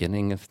the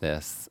beginning of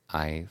this,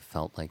 I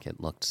felt like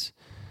it looked,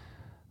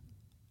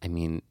 I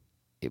mean,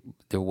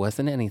 there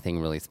wasn't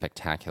anything really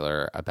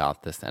spectacular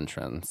about this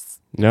entrance.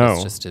 No. It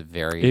was just a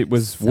very It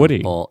was simple, woody,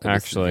 it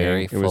actually. Was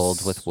very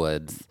filled with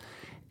woods.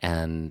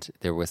 And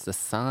there was a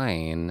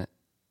sign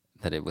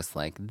that it was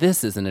like,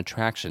 this is an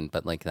attraction.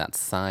 But like that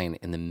sign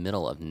in the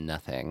middle of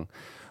nothing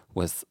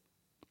was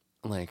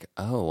like,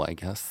 oh, I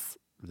guess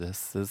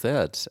this is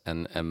it.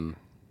 And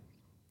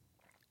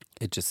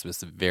it just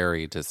was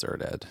very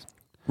deserted.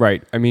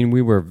 Right. I mean,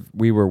 we were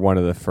one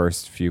of the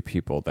first few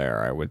people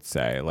there, I would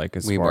say. Like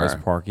as far as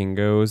parking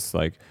goes,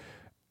 like,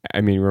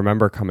 I mean,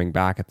 remember coming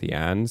back at the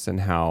ends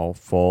and how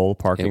full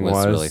parking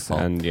was? Really full.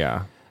 And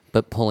yeah.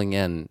 But pulling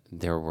in,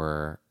 there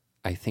were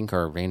I think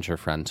our ranger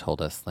friend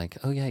told us like,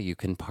 oh yeah, you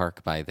can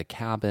park by the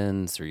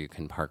cabins or you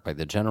can park by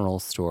the general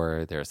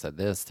store. There's a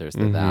this, there's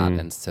a that.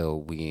 And so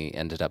we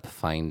ended up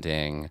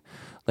finding,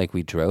 like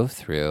we drove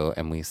through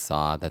and we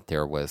saw that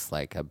there was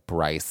like a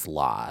Bryce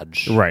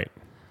Lodge. Right.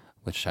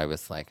 Which I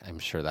was like, I'm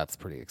sure that's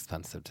pretty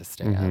expensive to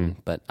stay in.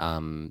 But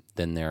then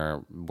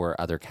there were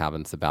other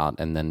cabins about,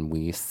 and then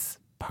we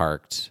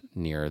parked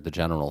near the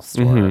general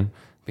store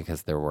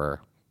because there were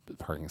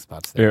parking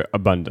spots there.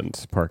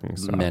 Abundant parking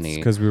spots. Many.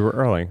 Because we were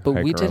early.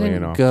 But we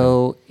didn't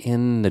go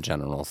in the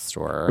general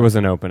store. It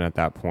wasn't open at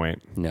that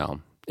point.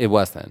 No, it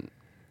wasn't.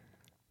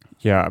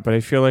 Yeah, but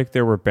I feel like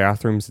there were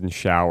bathrooms and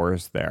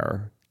showers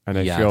there. And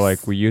I feel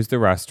like we used the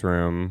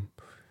restroom,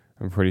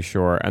 I'm pretty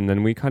sure. And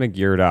then we kind of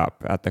geared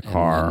up at the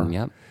car.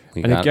 Then,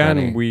 and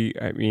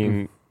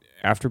again,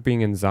 after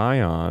being in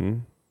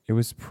Zion, it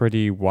was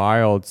pretty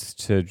wild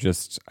to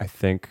just, I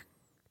think,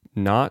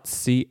 not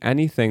see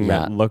anything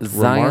that looked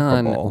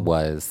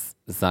remarkable.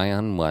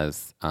 Zion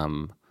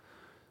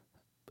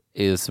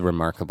is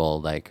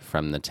remarkable, like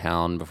from the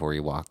town before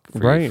you walk,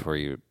 before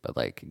you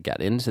like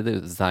get into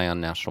the Zion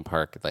National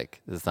Park.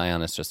 Like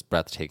Zion is just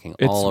breathtaking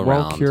all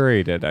around. It's well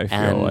curated, I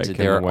feel like. And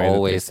there are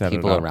always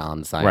people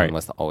around. Zion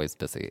was always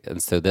busy.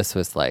 And so this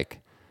was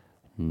like,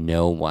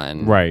 no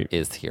one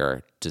is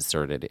here,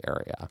 deserted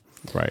area.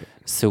 Right.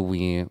 So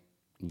we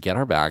get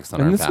our bags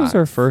on our back. And this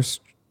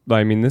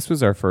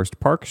was our first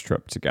parks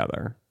trip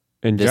together.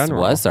 This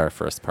was our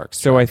first park trip.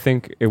 So I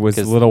think it was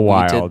a little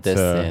wild. We did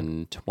this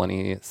in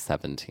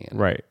 2017.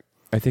 Right.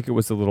 I think it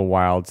was a little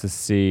wild to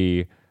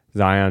see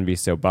Zion be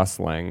so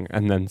bustling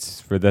and then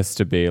for this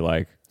to be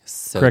like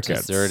so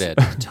crickets. Deserted.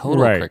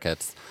 Total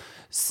crickets.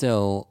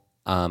 So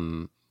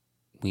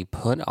we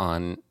put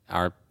on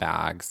our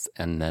bags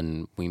and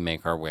then we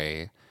make our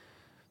way.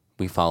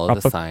 We follow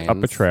the signs.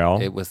 Up a trail.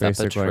 It was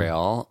basically up a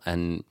trail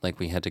and like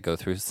we had to go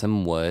through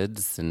some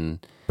woods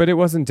and... But it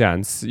wasn't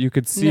dense. You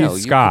could see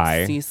sky.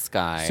 You could see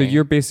sky. So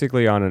you're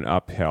basically on an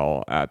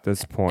uphill at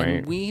this point.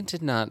 And we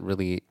did not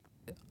really...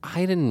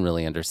 I didn't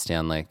really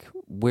understand like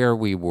where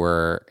we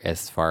were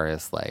as far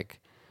as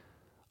like,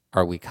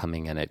 are we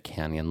coming in at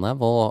canyon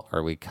level?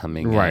 Are we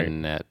coming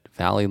in at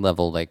valley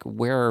level? Like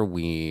where are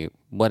we?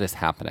 What is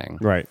happening?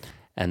 Right.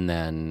 And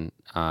then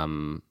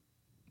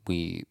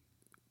we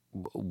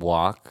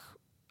walk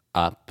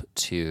up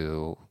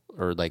to,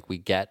 or like we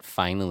get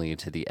finally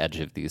to the edge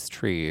of these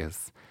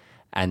trees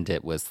and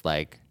it was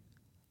like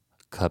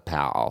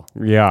kapow.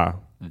 Yeah.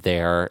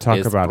 There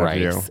is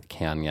Bryce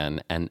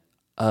Canyon and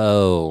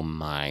oh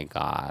my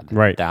God.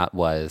 Right. That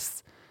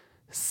was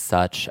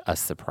such a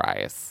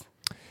surprise.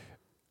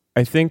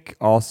 I think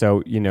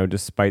also,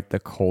 despite the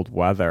cold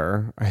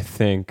weather, I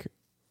think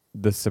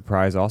the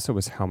surprise also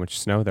was how much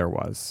snow there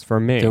was for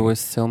me. There was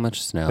so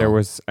much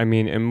snow.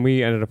 And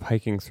we ended up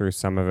hiking through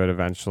some of it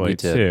eventually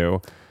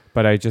too.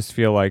 But I just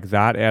feel like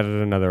that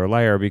added another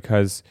layer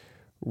because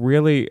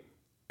really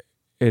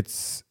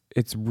it's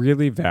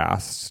really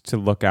vast to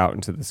look out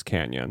into this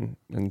canyon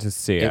and to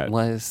see it.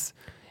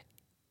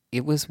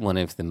 It was one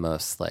of the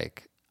most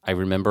like, I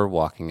remember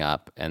walking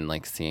up and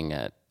like seeing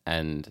it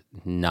and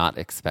not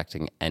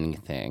expecting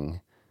anything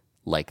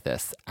like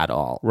this at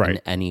all in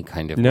any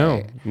kind of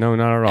way. No,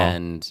 not at all.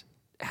 And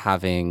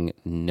having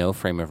no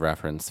frame of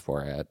reference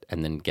for it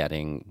and then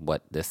getting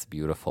what this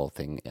beautiful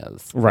thing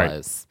is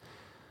was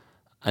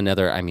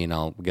another,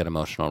 I'll get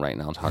emotional right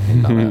now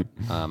talking about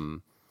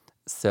it.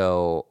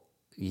 So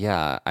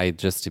yeah, I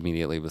just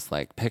immediately was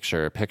like,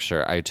 picture.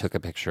 I took a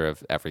picture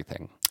of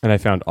everything. And I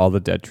found all the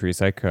dead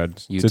trees I could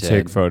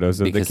take photos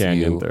of the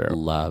canyon through. You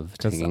love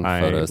taking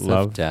photos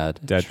of dead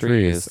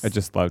trees. I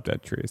just love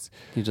dead trees.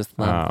 You just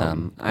love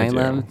them. I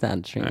love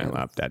dead trees. I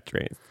love dead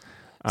trees.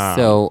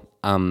 So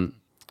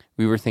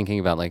we were thinking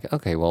about like,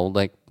 okay, well,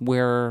 like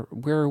where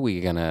are we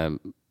gonna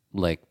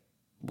like?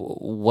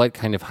 What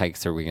kind of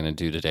hikes are we gonna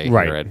do today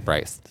here at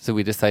Bryce? So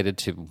we decided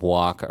to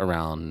walk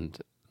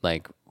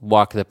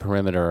the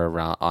perimeter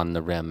around on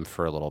the rim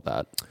for a little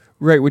bit.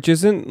 Right, which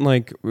isn't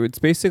like, it's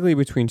basically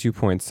between 2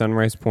 points,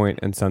 Sunrise Point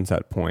and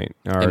Sunset Point.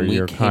 And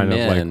we came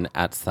in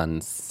at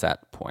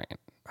Sunset Point.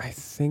 I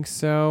think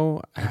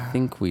so. I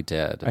think we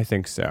did. I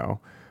think so.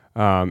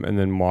 And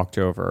then walked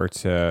over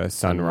to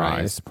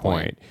Sunrise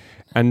Point.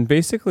 And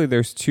basically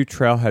there's 2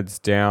 trailheads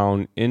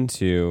down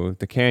into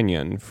the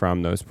canyon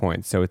from those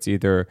points. So it's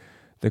either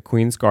the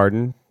Queen's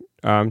Garden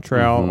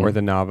trail or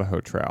the Navajo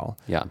Trail.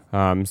 Yeah.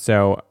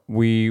 So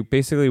we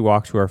basically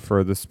walked to our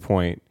furthest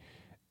point.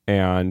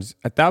 And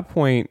at that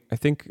point, I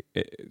think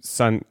it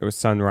was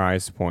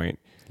Sunrise Point.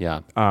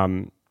 Yeah.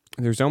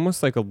 There's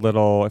almost like a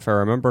little, if I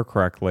remember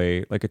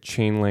correctly, like a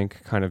chain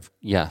link kind of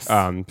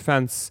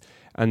fence.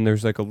 And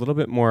there's like a little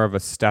bit more of a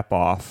step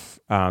off.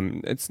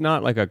 It's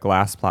not like a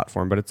glass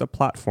platform, but it's a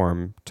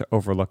platform to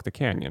overlook the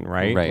canyon,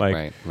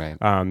 right?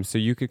 Right. So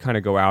you could kind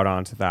of go out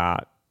onto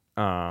that.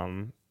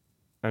 And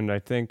I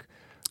think...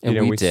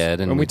 we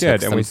did. And we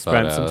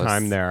spent some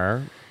time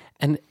there.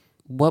 And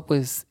what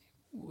was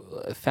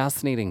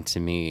fascinating to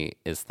me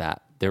is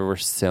that there were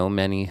so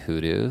many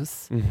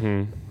hoodoos,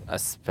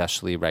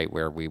 especially right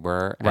where we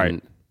were.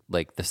 And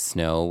like the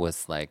snow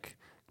was like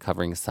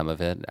covering some of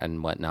it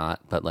and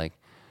whatnot, but like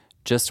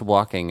just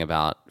walking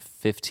about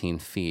 15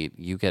 feet,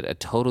 you get a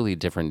totally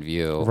different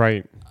view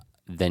Right.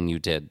 than you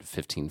did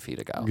 15 feet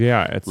ago.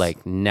 Yeah. It's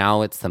Like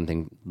now it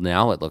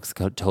looks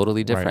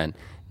totally different.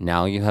 Right.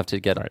 Now you have to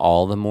get Right.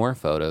 all the more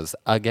photos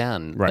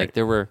again. Right. Like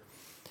there were,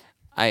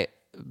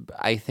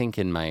 I think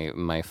in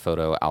my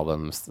photo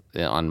albums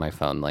on my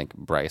phone, like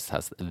Bryce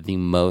has the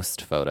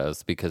most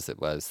photos because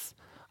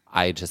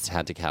I just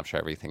had to capture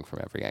everything from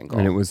every angle.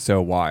 And it was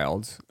so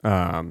wild.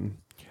 And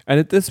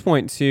at this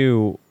point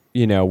too,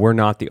 you know, we're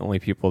not the only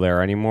people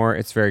there anymore.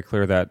 It's very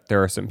clear that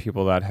there are some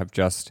people that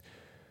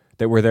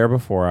were there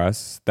before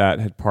us that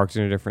had parked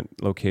in a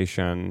different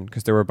location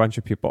because there were a bunch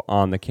of people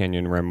on the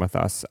canyon rim with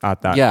us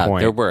at that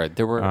point. Yeah,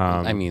 there were.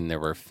 I mean, there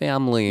were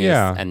families,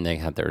 Yeah. and they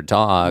had their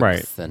dogs,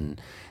 Right. and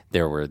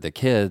there were the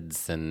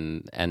kids,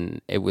 and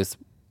it was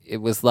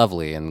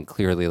lovely, and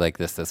clearly, like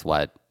this is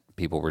what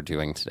people were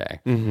doing today.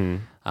 Mm-hmm.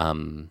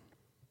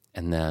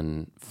 And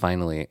then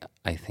finally,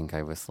 I think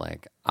I was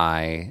like,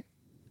 I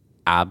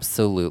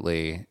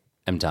absolutely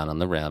am done on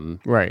the rim,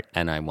 Right.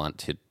 and I want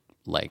to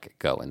like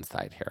go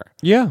inside here.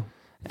 Yeah.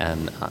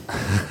 And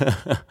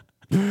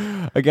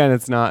Again,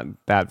 it's not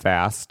that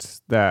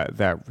vast,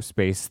 that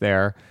space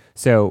there.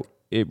 So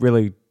it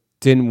really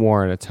didn't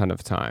warrant a ton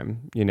of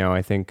time. You know,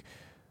 I think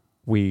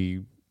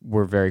we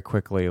were very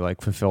quickly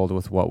like fulfilled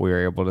with what we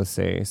were able to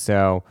see.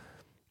 So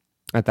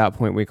at that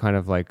point, we kind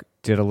of like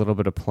did a little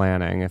bit of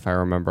planning, if I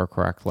remember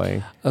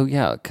correctly. oh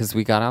yeah, because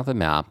we got out the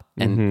map,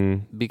 and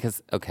Mm-hmm.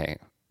 because okay,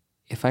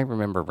 if I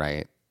remember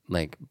right,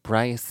 like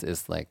Bryce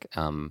is like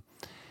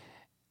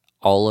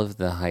all of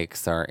the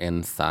hikes are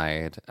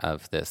inside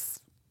of this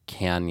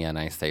canyon,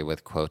 I say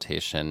with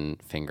quotation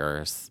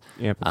fingers.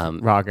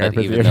 Rock but even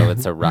amphitheater. though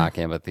it's a rock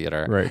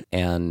amphitheater. Right.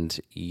 And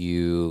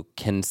you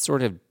can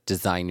sort of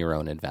design your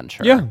own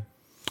adventure. Yeah.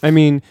 I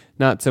mean,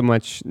 not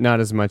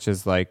as much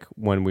as like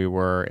when we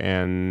were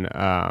in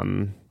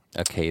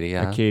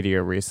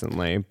Acadia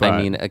recently. But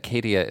I mean,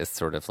 Acadia is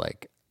sort of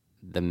like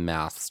the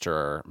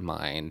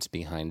mastermind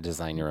behind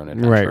design your own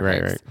adventure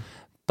Right. hikes.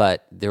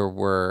 But there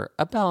were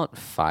about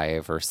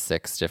 5 or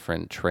 6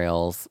 different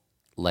trails,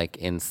 like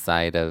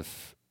inside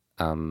of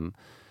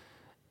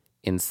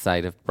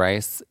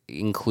Bryce,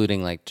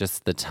 including like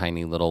just the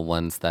tiny little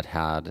ones that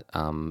had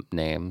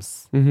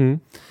names, Mm-hmm.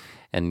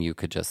 and you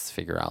could just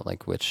figure out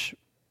like which.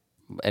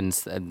 And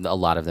a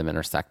lot of them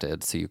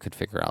intersected, so you could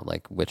figure out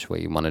like which way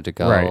you wanted to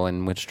go Right.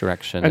 and which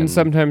direction. And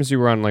sometimes you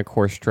were on like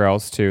horse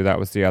trails too. That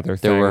was the other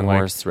thing. there were like,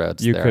 horse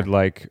roads. You there. could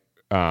like,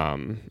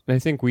 I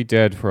think we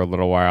did for a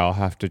little while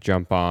have to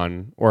jump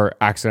on or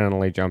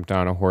accidentally jumped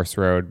on a horse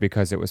road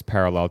because it was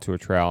parallel to a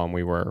trail and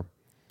we were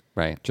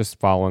right. just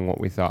following what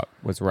we thought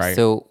was right.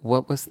 So,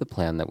 what was the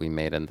plan that we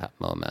made in that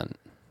moment?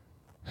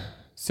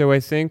 So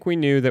I think we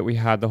knew that we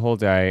had the whole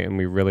day and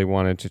we really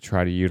wanted to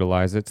try to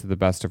utilize it to the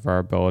best of our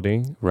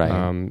ability.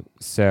 Right.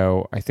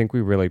 So I think we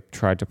really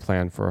tried to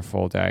plan for a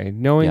full day,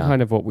 knowing Yeah. kind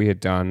of what we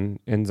had done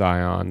in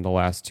Zion the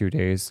last 2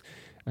 days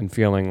and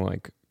feeling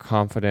like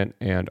confident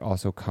and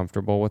also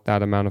comfortable with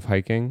that amount of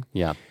hiking.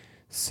 Yeah.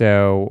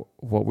 So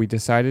what we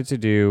decided to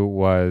do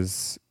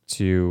was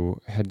to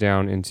head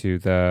down into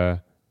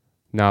the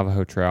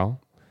Navajo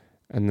Trail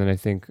and then I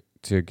think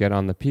to get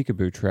on the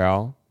Peekaboo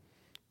Trail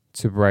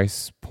to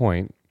Bryce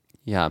Point,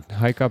 Yeah.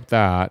 hike up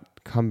that,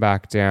 come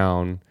back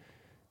down,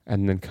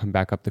 and then come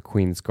back up the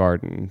Queen's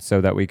Garden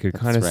so that we could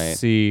kind of right.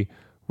 see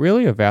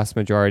really a vast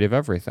majority of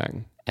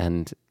everything.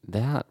 And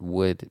that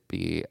would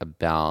be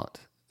about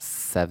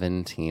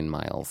 17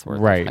 miles worth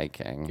Right. of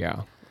hiking.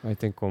 Yeah. I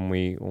think when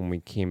we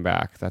came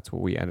back, that's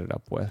what we ended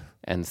up with.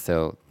 And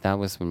so that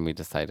was when we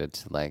decided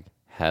to like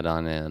head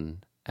on in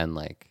and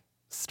like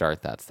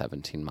start that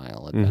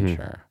 17-mile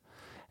adventure.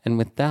 And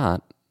with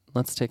that,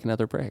 let's take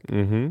another break.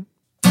 Mm-hmm.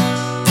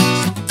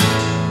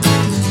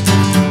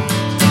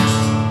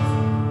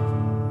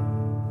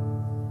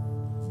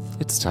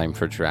 It's time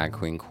for Drag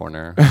Queen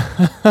Corner.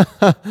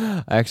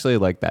 I actually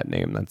like that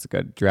name. That's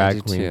good. I Drag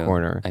do Queen too.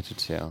 Corner. I do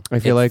too. I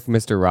feel It's- like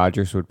Mr.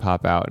 Rogers would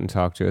pop out and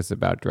talk to us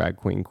about Drag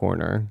Queen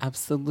Corner.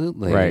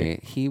 Absolutely.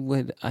 Right. He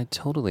would. I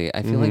totally.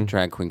 I feel like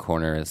Drag Queen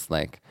Corner is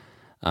like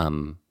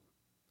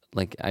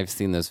I've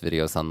seen those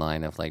videos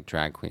online of like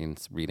drag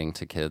queens reading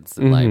to kids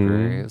in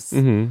libraries,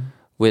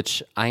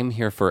 which I'm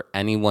here for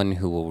anyone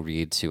who will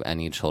read to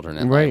any children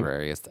in Right.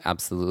 libraries.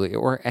 Absolutely.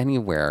 Or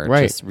anywhere.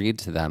 Right. Just read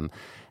to them.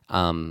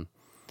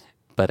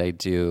 But I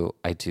do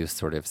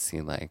sort of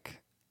see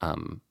like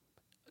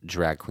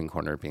Drag Queen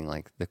Corner being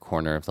like the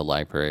corner of the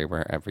library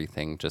where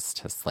everything just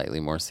has slightly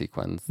more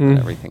sequins than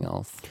everything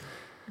else.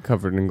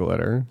 Covered in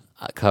glitter.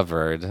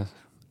 Covered.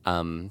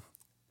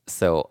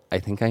 So I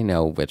think I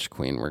know which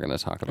queen we're going to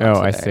talk about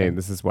Oh, today. I see.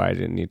 This is why I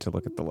didn't need to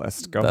look at the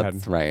list. Go That's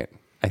ahead. right.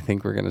 I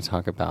think we're going to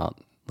talk about,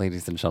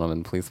 ladies and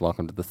gentlemen, please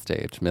welcome to the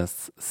stage,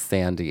 Miss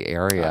Sandy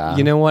Area.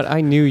 You know what?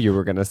 I knew you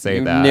were going to say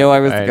You that. knew I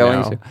was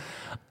going know. to.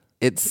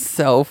 It's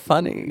so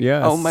funny.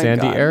 Yeah, oh my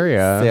Sandy God.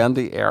 Area.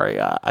 Sandy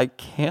Area. I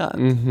can't.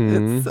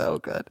 It's so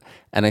good.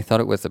 And I thought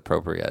it was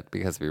appropriate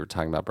because we were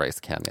talking about Bryce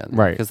Canyon.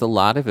 Right. Because a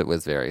lot of it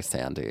was very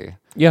sandy.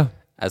 Yeah.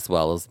 As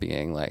well as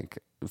being like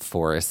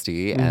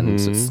foresty and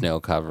snow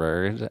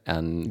covered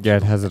and Yeah,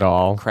 it has it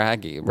all.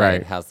 craggy.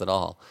 Right. It has it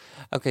all.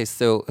 Okay,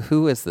 so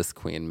who is this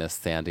queen, Miss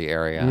Sandy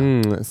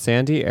Area?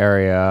 Sandy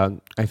Area.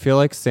 I feel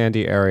like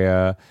Sandy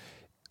Area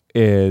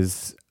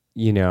is,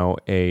 you know,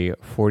 a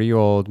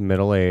 40-year-old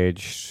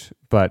middle-aged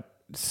but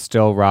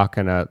still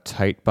rocking a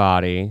tight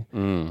body.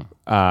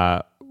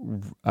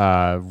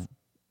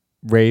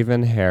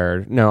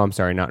 Raven-haired. No, I'm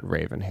sorry, not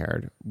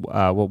raven-haired.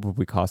 What would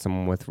we call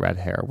someone with red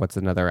hair? What's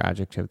another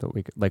adjective that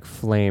we could, like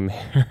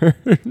flame-haired?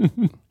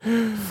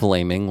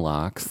 Flaming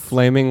locks.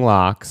 Flaming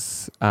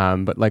locks,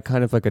 but like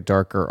kind of like a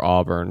darker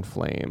auburn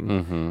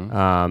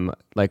flame.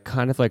 Like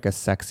kind of like a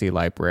sexy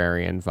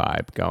librarian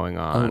vibe going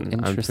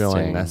on. I'm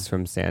feeling this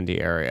from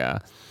Sandy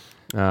Area.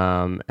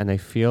 And I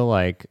feel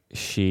like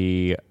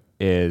she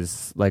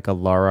is like a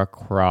Lara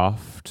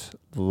Croft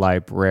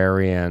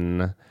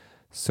librarian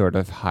sort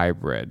of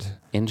hybrid.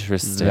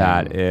 Interesting.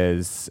 That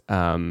is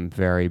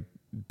very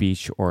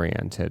beach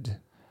oriented.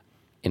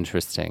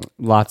 Interesting.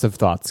 Lots of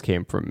thoughts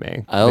came from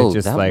me. Oh,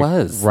 just that like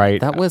was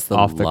right that was the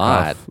off the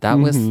lot. cuff. That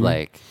was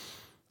like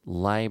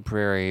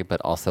library,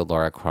 but also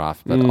Lara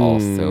Croft, but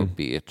also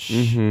beach.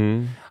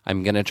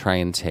 I'm gonna try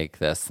and take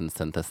this and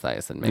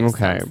synthesize and make sense.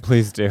 Okay,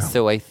 please do.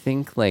 So I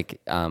think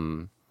like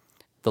the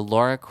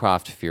Lara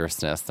Croft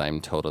fierceness,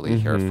 I'm totally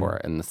here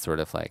for, and the sort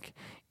of like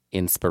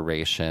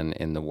inspiration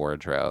in the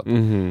wardrobe.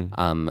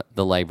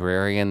 The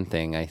librarian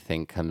thing, I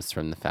think, comes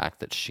from the fact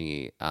that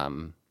she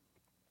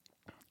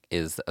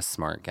is a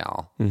smart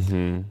gal,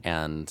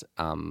 and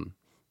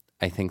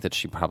I think that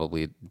she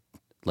probably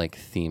like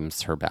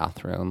themes her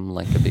bathroom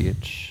like a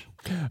beach.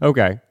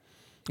 Okay.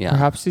 Yeah.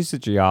 Perhaps she's a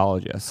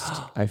geologist.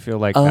 I feel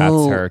like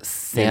that's her.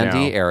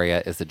 Sandy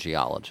Area is a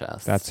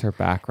geologist. That's her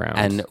background.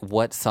 And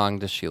what song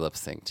does she lip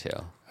sync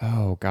to?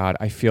 Oh God,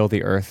 I feel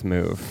the earth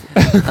move.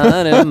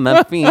 Under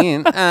my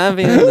feet, I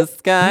feel the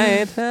sky.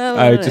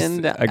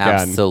 Again,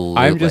 Absolutely.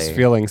 I'm just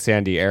feeling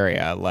Sandy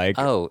Area. Like,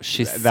 oh,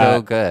 she's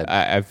so good.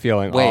 I'm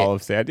feeling all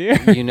of Sandy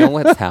Area. You know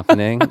what's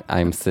happening?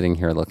 I'm sitting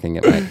here looking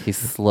at he's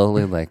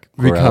slowly like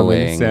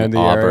growing Sandy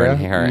auburn Area?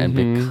 hair and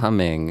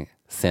becoming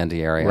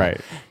Sandy Area.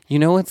 Right. You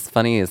know what's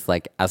funny is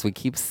like as we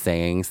keep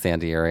saying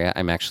Sandy Area,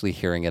 I'm actually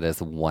hearing it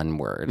as one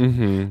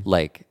word,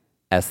 like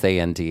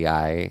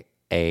SandiAria,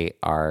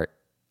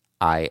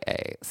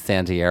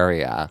 Sandy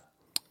Area.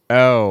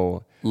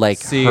 Oh,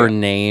 like her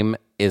name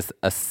is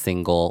a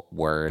single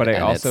word, but I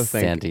and also it's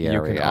think Sandy you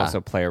Area. can also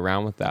play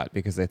around with that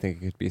because I think it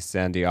could be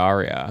Sandy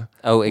Aria.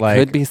 Oh, it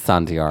could be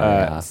Sandy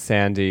Aria.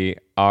 Sandy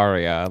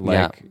Aria,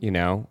 like you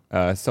know,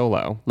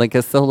 solo, like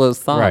a solo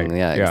song. Right,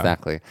 Yeah,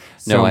 exactly.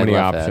 So I many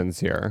love options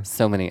here.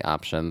 So many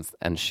options,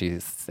 and she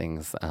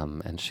sings,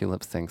 and she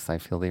lip syncs. I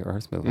feel the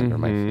earth move under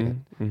my feet.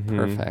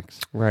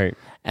 Perfect. Right.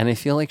 And I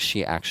feel like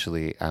she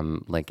actually,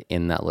 like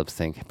in that lip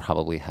sync,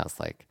 probably has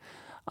like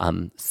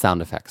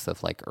sound effects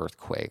of like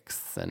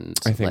earthquakes and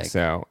I think like,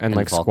 so, and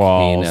like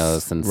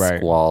volcanoes squalls and right.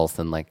 squalls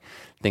and like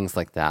things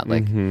like that.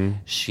 Like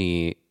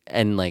she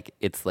and like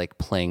it's like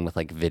playing with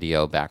like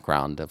video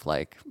background of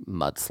like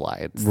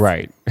mudslides,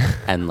 right?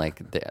 And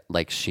like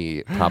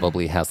she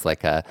probably has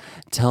like a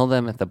tell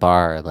them at the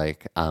bar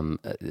like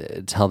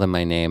tell them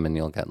my name and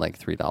you'll get like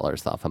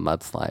 $3 off a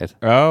mudslide.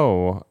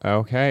 Oh,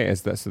 okay.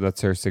 Is that so?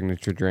 That's her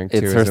signature drink.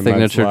 It's too, her is a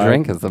signature mudslide?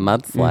 drink is a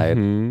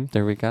mudslide.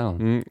 There we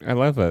go. I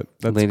love it.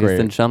 That's Ladies great.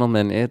 and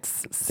gentlemen,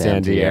 it's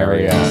Sandy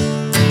Area.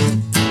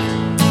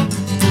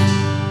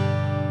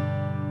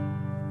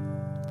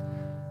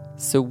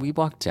 So we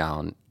walked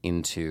down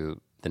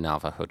into the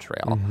Navajo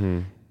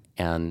Trail,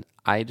 and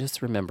I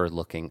just remember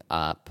looking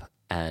up,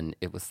 and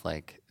it was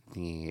like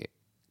the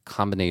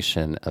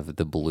combination of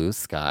the blue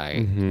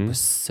sky. It was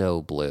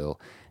so blue.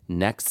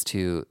 Next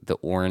to the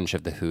orange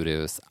of the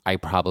hoodoos, I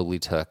probably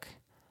took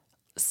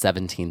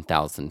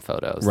 17,000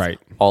 photos, Right.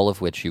 all of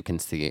which you can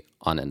see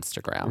on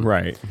Instagram.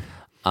 Right.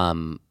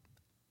 And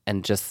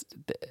just,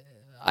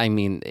 I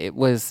mean, it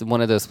was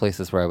one of those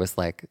places where I was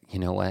like, you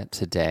know what,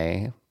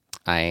 today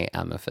I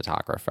am a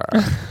photographer.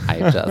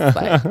 I'm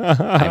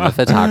a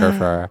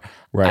photographer.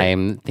 Right.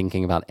 I'm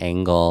thinking about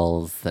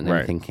angles and I'm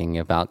Right. thinking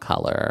about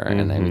color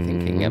and I'm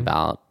thinking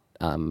about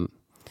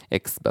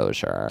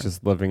exposure.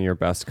 Just living your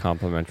best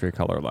complementary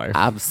color life.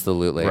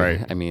 Absolutely.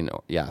 Right. I mean,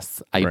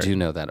 yes, I Right. do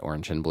know that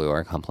orange and blue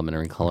are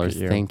complementary colors.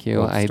 you. Thank you.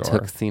 Gold I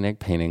star. took scenic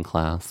painting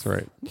class.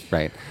 Right.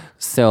 Right.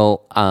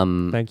 So,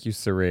 Thank you,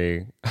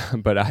 Sari.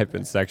 But I've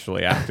been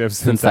sexually active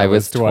since I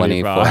was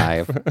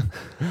 25.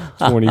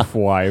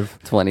 25.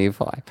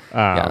 25.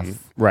 Yes.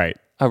 Right.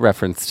 A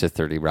reference to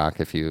 30 Rock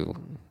if you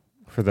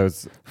For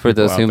those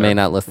who may there.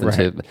 not listen Right.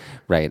 to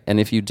right. And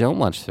if you don't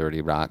watch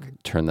 30 Rock,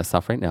 turn this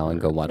off right now and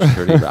go watch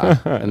 30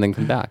 Rock and then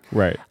come back.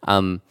 Right.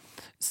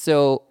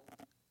 So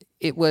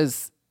it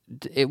was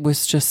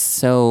just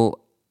so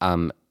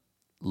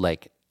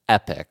like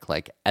epic,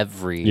 like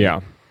every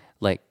Yeah.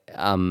 like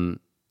and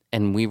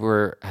we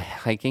were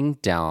hiking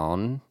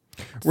down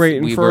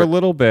Right, and for a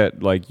little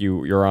bit, like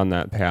you're on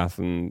that path,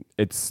 and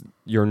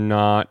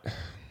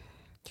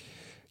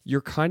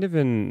you're kind of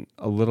in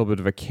a little bit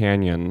of a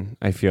canyon.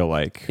 I feel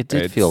like it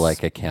did feel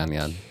like a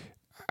canyon.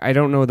 I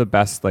don't know the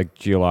best like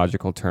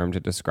geological term to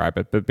describe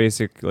it, but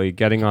basically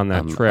getting on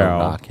that trail,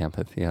 a rock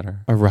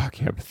amphitheater.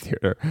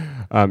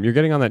 You're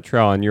getting on that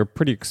trail, and you're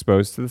pretty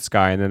exposed to the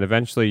sky, and then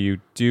eventually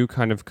you do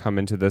kind of come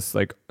into this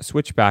like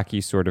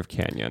switchbacky sort of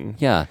canyon.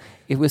 Yeah,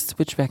 it was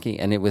switchbacky,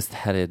 and it was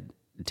headed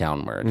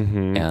downward,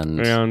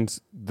 and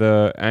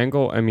the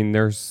angle. I mean,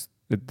 there's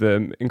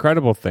the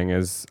incredible thing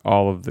is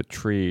all of the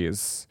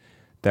trees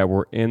that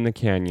were in the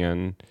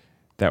canyon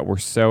that were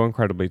so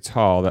incredibly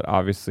tall that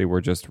obviously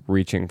we're just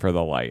reaching for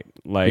the light,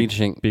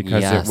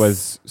 because it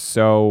was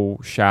so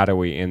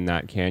shadowy in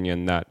that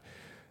canyon that,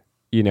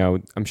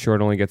 I'm sure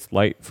it only gets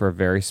light for a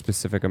very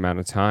specific amount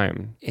of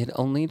time. It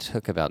only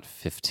took about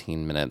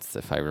 15 minutes,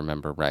 if I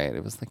remember right.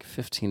 It was like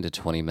 15 to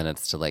 20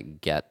 minutes to like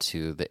get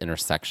to the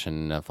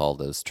intersection of all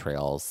those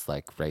trails,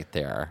 like right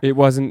there. It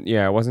wasn't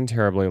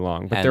terribly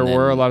long, but there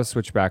were a lot of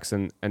switchbacks,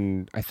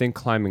 and I think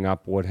climbing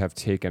up would have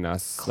taken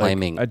us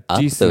climbing like a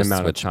decent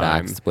amount of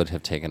time. Switchbacks would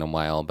have taken a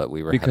while, but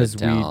we were because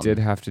headed down. We did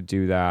have to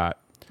do that.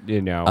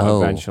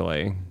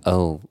 Eventually.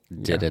 Oh,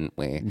 didn't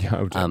we?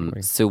 Yeah, didn't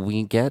we? So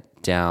we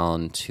get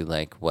down to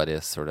like what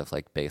is sort of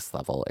like base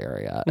level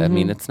area. I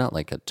mean, it's not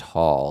like a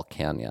tall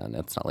canyon.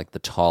 It's not like the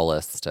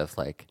tallest of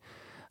like,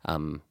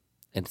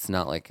 it's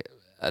not like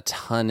a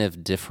ton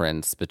of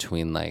difference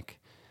between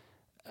like,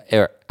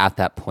 at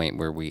that point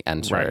where we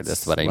entered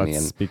is what I mean.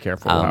 Let's be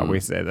careful how we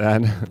say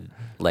that.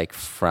 Like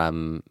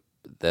from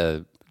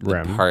the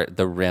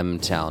rim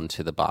down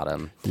to the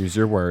bottom. Use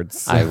your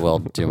words. I will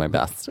do my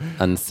best.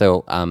 And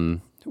so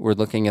we're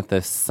looking at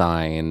the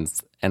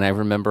signs, and I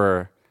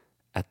remember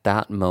at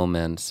that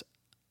moment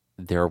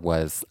there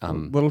was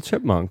little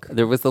chipmunk.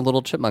 There was a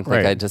little chipmunk.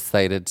 Right. Like I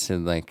decided to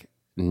like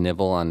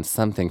nibble on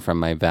something from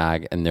my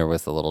bag, and there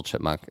was a little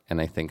chipmunk,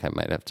 and I think I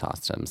might have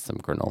tossed him some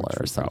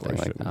granola or something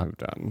like that. Have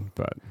done,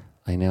 but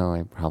I know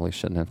I probably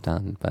shouldn't have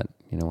done, but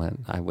you know what?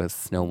 I was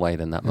Snow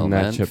White in that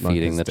moment,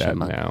 feeding the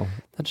chipmunk. Now.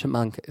 That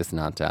chipmunk is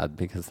not dead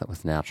because that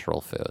was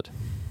natural food.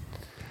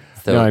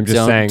 So no, I'm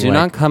just saying. Do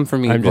not come for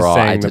me, raw.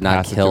 I did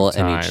not kill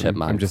any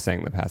chipmunk. I'm just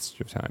saying the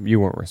passage of time. You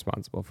weren't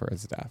responsible for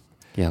his death.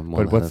 Yeah,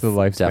 well, but what's the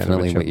lifespan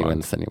definitely of a what you chipmunk?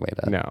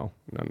 insinuated. No.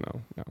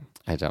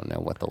 I don't know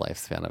what the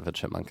lifespan of a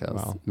chipmunk is.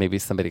 Well, maybe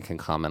somebody can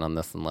comment on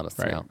this and let us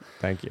know.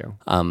 Thank you.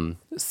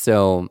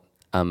 So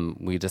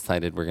we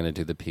decided we're going to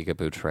do the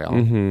Peekaboo Trail.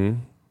 Mm-hmm.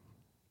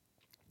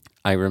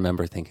 I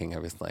remember thinking,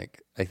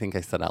 I think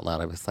I said out loud,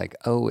 I was like,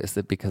 oh, is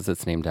it because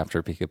it's named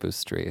after Peekaboo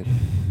Street,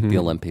 the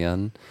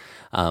Olympian?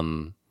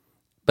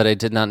 But I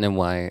did not know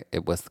why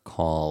it was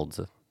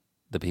called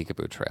the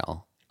Peekaboo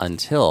Trail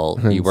until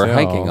you were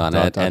hiking on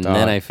it. And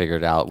then I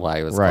figured out why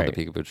it was called the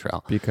Peekaboo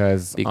Trail.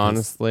 Because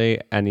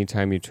honestly,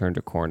 anytime you turned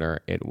a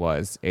corner, it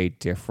was a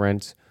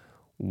different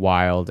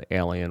wild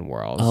alien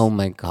world. Oh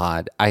my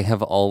God. I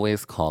have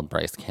always called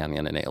Bryce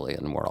Canyon an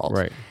alien world.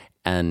 Right.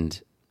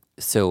 And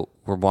so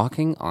we're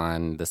walking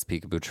on this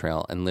Peekaboo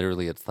Trail, and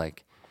literally it's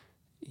like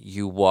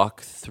you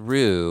walk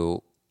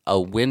through a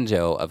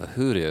window of a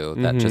hoodoo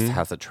that just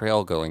has a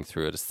trail going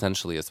through it,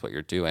 essentially is what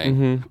you're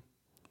doing.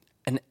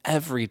 And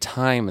every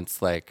time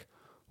it's like,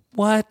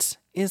 what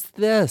is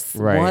this?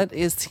 Right. What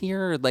is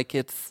here? Like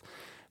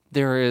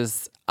there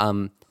is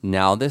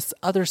now this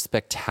other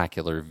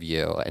spectacular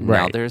view, and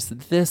now there's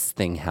this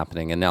thing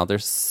happening, and now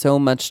there's so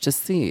much to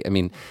see. I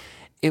mean,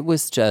 it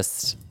was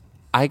just,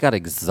 I got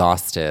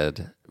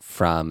exhausted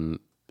from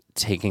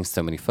taking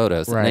so many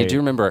photos. Right. And I do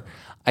remember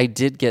I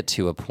did get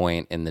to a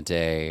point in the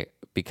day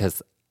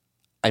because,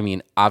 I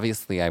mean,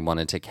 obviously I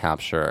wanted to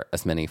capture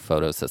as many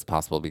photos as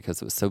possible because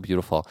it was so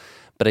beautiful.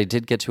 But I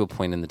did get to a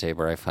point in the day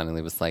where I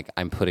finally was like,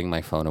 I'm putting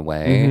my phone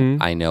away.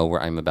 I know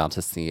where I'm about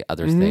to see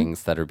other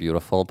things that are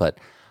beautiful, but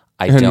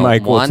I don't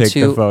Mike want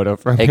to photo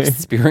from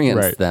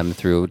experience them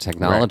through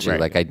technology. Right.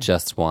 Like I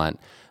just want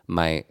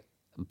my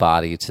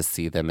body to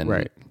see them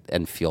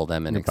and feel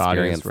them and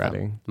experience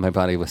them. My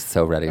body was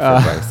so ready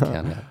for Bryce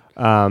Canyon.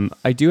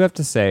 I do have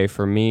to say,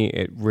 for me,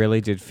 it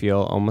really did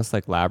feel almost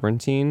like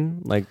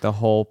labyrinthine, like the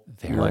whole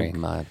very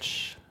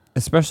much,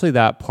 especially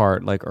that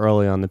part, like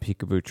early on the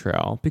Peekaboo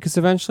Trail, because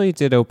eventually it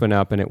did open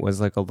up and it was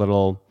like a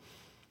little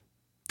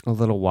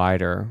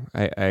wider.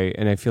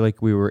 I feel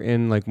like we were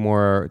in like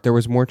more. There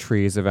was more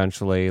trees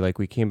eventually. Like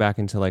we came back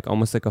into like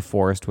almost like a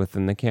forest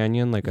within the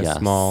canyon, like a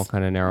small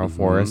kind of narrow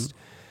forest.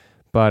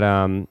 But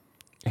I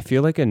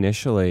feel like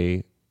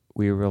initially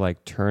we were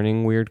like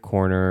turning weird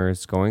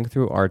corners, going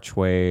through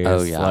archways.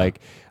 Oh, yeah. Like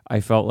I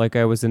felt like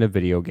I was in a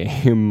video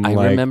game. I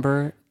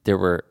remember there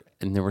were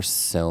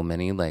so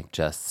many like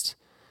just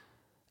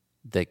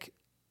like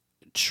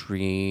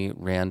tree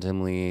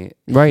randomly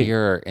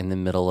here in the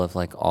middle of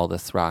like all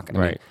this rock. I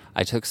mean,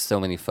 I took so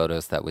many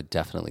photos that would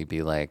definitely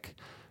be like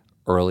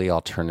early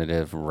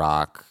alternative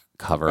rock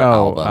cover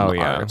album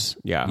art.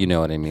 Yeah. You know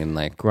what I mean?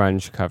 Like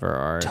grunge cover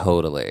art.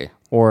 Totally.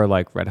 Or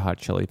like Red Hot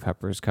Chili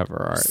Peppers cover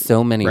art.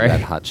 So many Red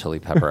Hot Chili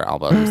Pepper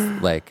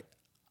albums. Like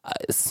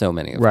so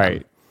many of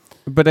them.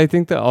 But I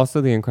think that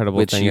also the incredible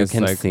which thing you is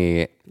can like,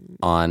 see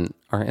on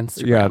our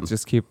Instagram. yeah,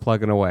 just keep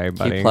plugging away,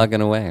 buddy. Keep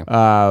plugging away.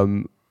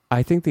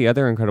 I think the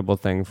other incredible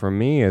thing for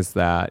me is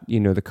that, you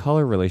know, the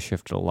color really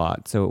shifted a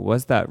lot. So it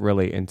was that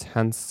really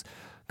intense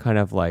kind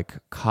of like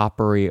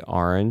coppery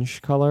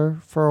orange color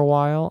for a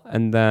while.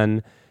 And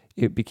then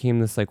it became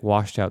this like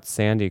washed out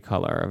sandy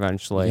color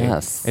eventually.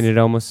 Yes. And it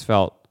almost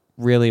felt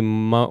really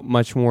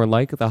much more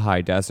like the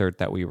high desert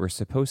that we were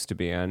supposed to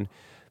be in.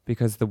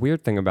 Because the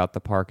weird thing about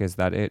the park is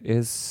that it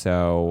is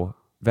so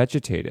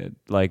vegetated.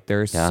 Like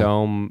there's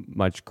so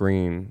much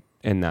green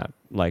in that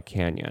like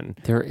canyon.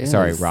 There is.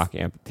 Sorry, rock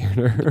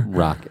amphitheater.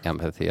 Rock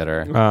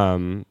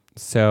amphitheater.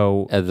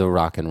 So The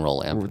rock and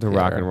roll amphitheater. the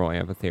rock and roll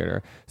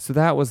amphitheater. So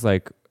that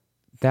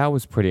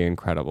was pretty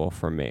incredible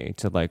for me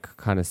to like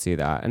kind of see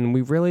that. And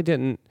we really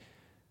didn't,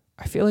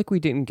 I feel like we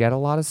didn't get a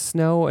lot of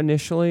snow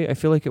initially. I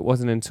feel like it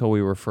wasn't until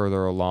we were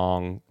further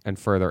along and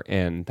further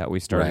in that we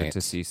started to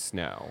see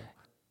snow.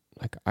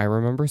 Like I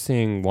remember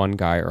seeing one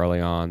guy early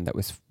on that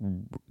was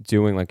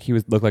doing like,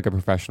 looked like a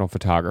professional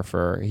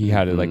photographer. He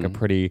had like a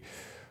pretty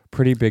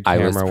big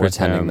camera with him. I was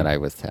pretending that I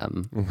was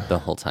him the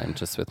whole time,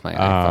 just with my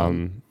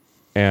iPhone.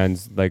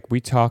 And like we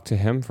talked to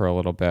him for a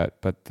little bit,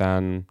 but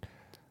then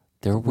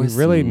there was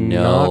really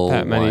no not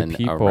that many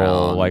people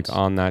around. like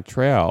on that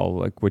trail,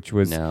 like which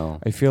was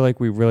I feel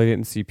like we really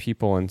didn't see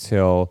people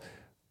until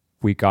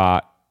we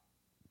got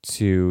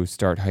to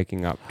start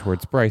hiking up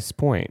towards Bryce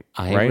Point.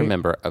 I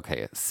remember,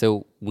 okay,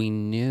 so we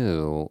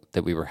knew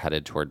that we were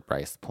headed toward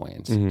Bryce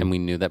Point, and we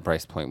knew that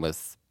Bryce Point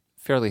was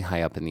fairly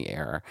high up in the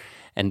air.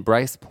 And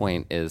Bryce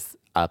Point is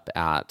up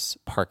at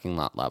parking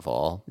lot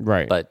level.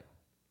 Right. But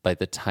by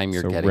the time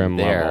you're getting REM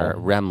there,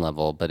 level. REM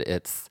level, but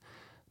it's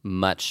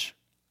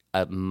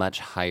a much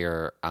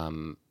higher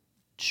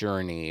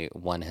journey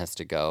one has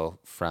to go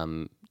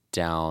from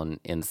down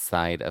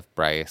inside of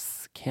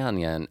Bryce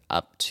Canyon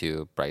up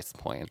to Bryce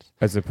Point.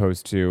 As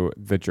opposed to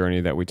the journey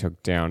that we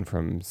took down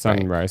from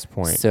Sunrise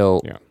Point.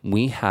 So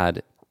we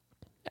had,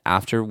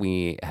 after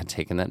we had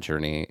taken that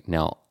journey,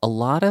 now a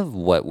lot of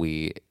what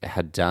we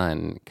had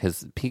done,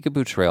 because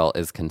Peekaboo Trail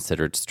is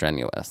considered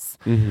strenuous.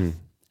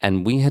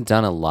 And we had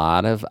done a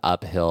lot of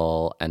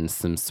uphill and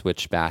some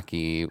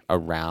switchbacky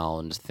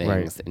around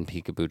things in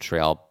Peekaboo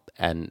Trail.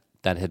 And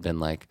that had been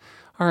like,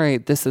 all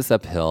right, this is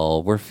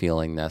uphill. We're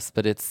feeling this.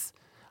 But it's,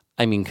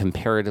 I mean,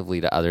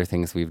 comparatively to other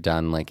things we've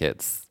done, like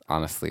it's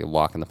honestly a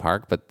walk in the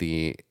park. But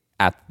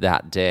at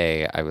that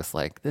day, I was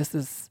like, this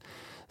is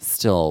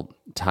still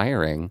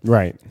tiring.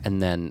 Right.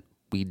 And then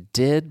we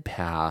did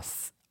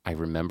pass, I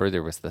remember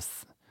there was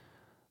this,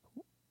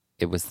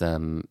 it was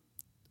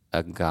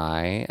a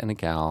guy and a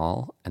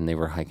gal, and they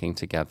were hiking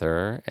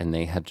together, and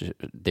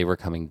they were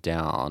coming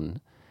down,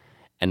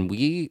 and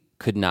we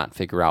could not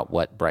figure out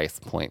what Bryce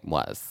Point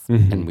was.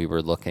 And we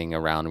were looking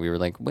around, and we were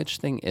like, which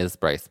thing is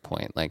Bryce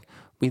Point? Like,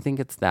 we think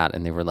it's that.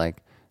 And they were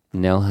like,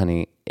 no,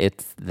 honey,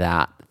 it's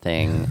that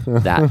thing,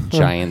 that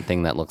giant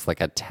thing that looks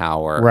like a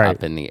tower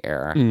up in the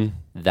air.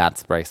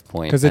 That's Bryce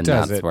Point. Because it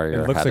does. That's where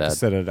you're it looks headed. like a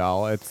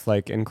citadel. It's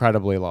like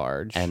incredibly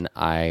large. And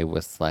I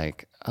was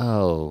like,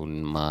 oh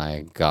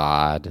my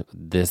God,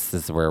 this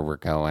is where we're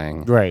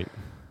going. Right.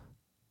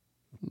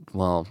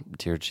 Well,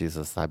 dear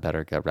Jesus, I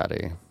better get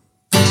ready.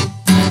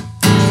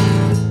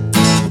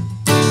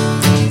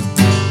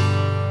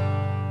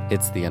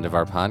 It's the end of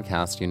our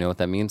podcast. You know what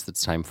that means?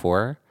 It's time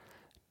for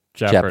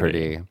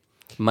Jeopardy.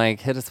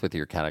 Mike, hit us with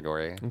your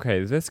category.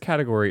 Okay, this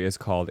category is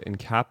called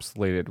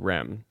Encapsulated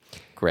Rim.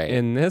 Great.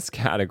 In this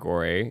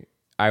category,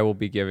 I will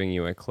be giving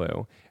you a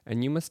clue,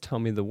 and you must tell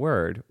me the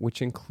word,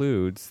 which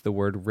includes the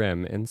word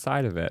rim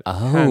inside of it.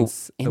 Oh,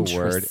 hence the word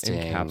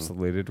interesting.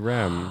 encapsulated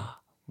rim.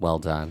 Well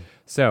done.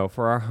 So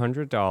for our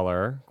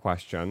 $100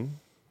 question,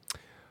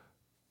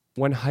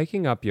 when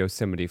hiking up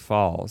Yosemite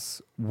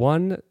Falls,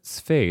 one's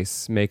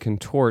face may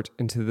contort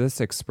into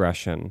this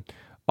expression,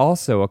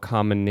 also a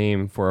common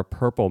name for a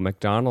purple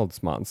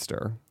McDonald's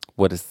monster.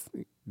 What is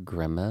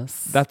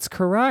grimace? That's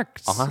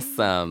correct.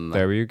 Awesome.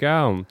 There you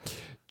go.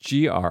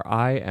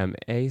 GRIMACE.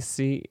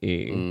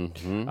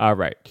 All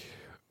right.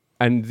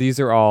 And these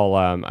are all,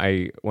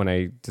 when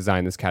I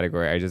designed this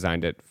category, I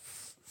designed it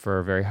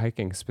for very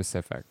hiking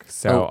specific.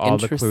 So all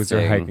the clues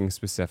are hiking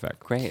specific.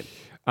 Great.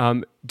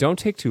 Don't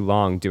take too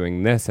long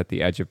doing this at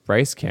the edge of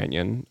Bryce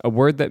Canyon, a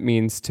word that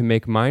means to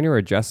make minor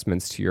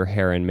adjustments to your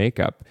hair and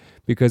makeup,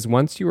 because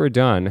once you are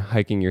done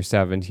hiking your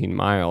 17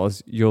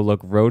 miles, you'll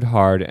look road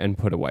hard and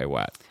put away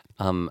wet.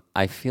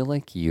 I feel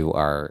like you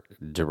are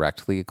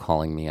directly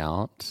calling me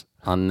out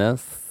on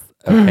this,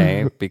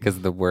 okay?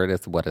 Because the word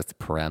is what is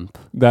primp.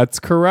 That's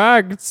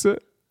correct.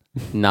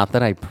 Not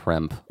that I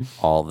primp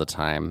all the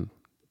time,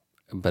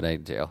 but I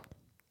do.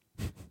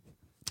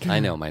 I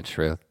know my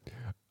truth.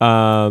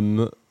 All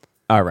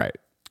right.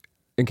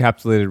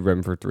 Encapsulated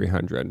rim for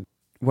 300.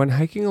 When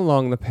hiking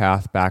along the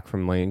path back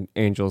from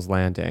Angel's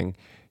Landing,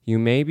 you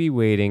may be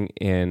waiting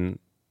in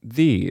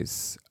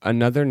these,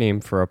 another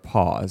name for a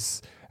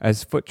pause,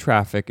 as foot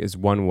traffic is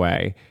one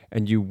way,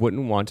 and you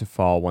wouldn't want to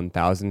fall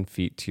 1,000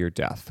 feet to your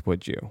death,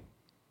 would you?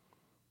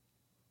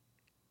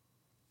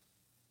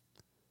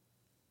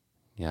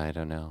 Yeah, I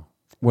don't know.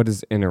 What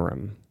is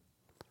interim?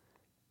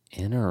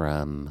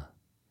 Interim.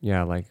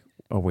 Yeah, like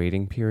a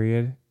waiting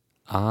period.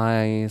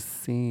 I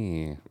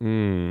see.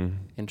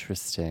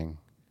 Interesting.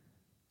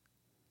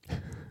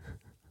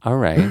 All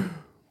right.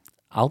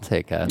 I'll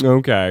take it.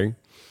 Okay.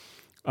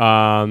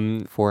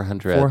 400.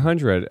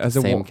 400.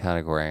 Same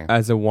category.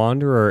 As a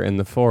wanderer in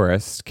the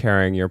forest,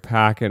 carrying your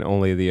pack and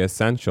only the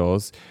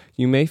essentials,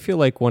 you may feel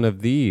like one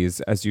of these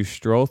as you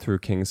stroll through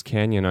Kings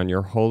Canyon on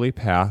your holy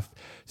path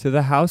to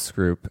the house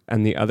group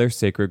and the other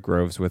sacred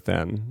groves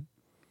within.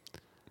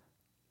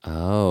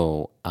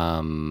 Oh,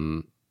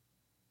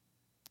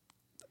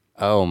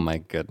 oh my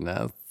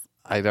goodness.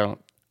 I don't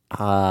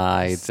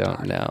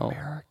know.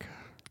 America.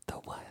 The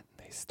what?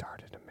 They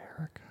started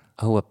America.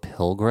 Oh, a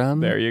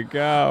pilgrim? There you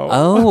go.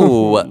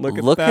 Oh, look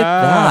at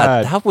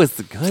that. That was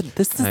good.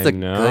 This is a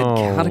good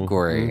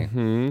category.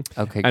 Mm-hmm.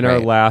 Okay, and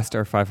great. our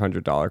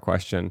 $500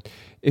 question.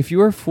 If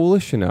you are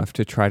foolish enough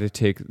to try to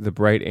take the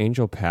Bright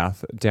Angel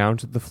path down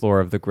to the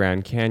floor of the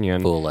Grand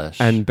Canyon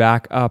and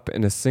back up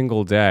in a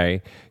single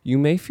day, you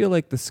may feel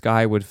like the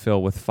sky would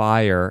fill with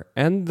fire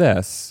and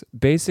this,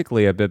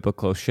 basically a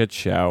biblical shit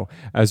show,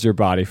 as your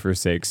body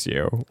forsakes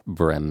you.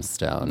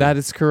 Brimstone. That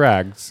is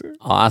correct.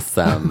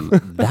 Awesome.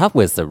 That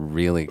was a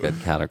really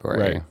good category.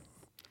 Right.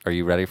 Are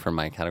you ready for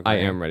my category? I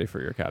am ready for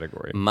your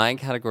category. My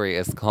category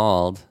is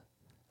called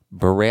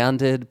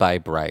Branded by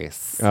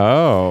Bryce.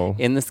 Oh.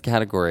 In this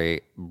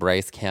category,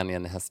 Bryce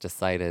Canyon has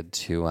decided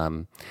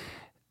to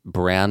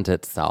brand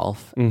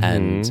itself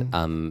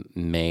and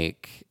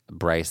make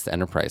Bryce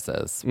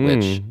Enterprises,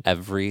 which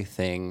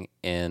everything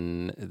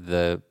in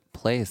the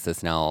place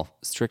is now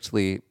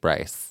strictly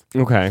Bryce.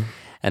 Okay.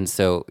 And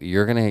so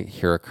you're going to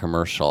hear a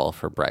commercial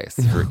for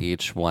Bryce for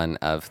each one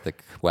of the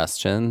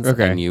questions,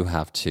 and you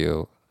have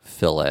to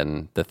fill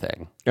in the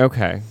thing.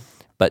 Okay.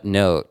 But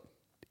note,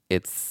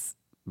 it's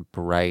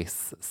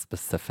Bryce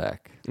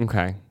specific.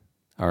 Okay.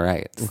 All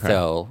right. Okay.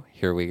 So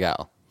here we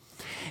go.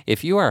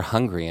 If you are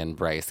hungry in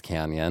Bryce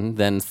Canyon,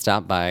 then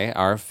stop by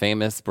our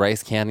famous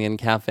Bryce Canyon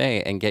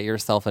Cafe and get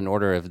yourself an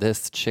order of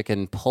this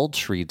chicken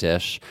poultry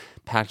dish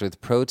packed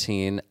with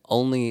protein,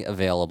 only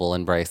available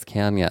in Bryce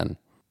Canyon.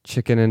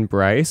 Chicken and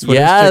Bryce? What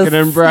yes. is chicken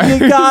and Bryce?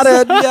 You got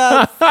it.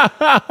 Yes.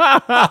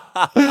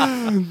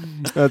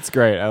 That's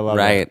great. I love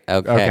it. Right.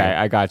 Okay. Okay.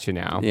 I got you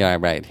now. Yeah.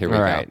 Right. Here we go.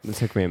 All right. It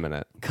took me a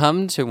minute.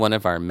 Come to one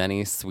of our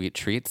many sweet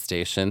treat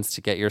stations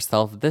to get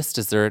yourself this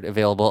dessert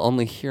available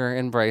only here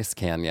in Bryce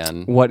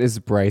Canyon. What is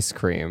Bryce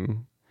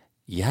cream?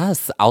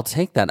 Yes, I'll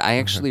take that. I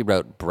actually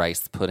wrote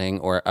Bryce pudding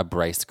or a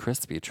Bryce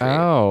crispy treat.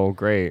 Oh,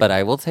 great. But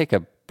I will take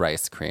a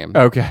Bryce cream.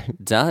 Okay.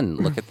 Done.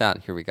 Look at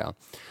that. Here we go.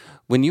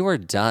 When you are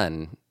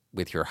done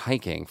with your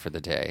hiking for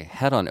the day,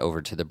 head on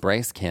over to the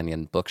Bryce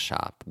Canyon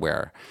Bookshop,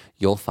 where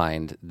you'll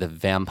find the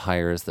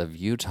Vampires of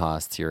Utah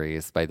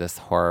series by this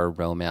horror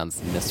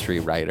romance mystery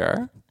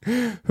writer.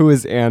 Who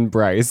is Anne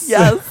Bryce?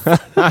 Yes.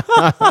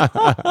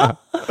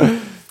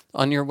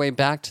 On your way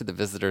back to the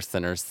visitor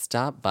center,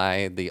 stop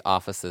by the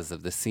offices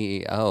of the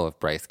CEO of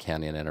Bryce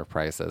Canyon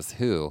Enterprises,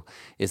 who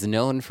is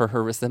known for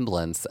her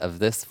resemblance of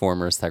this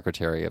former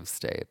Secretary of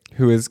State.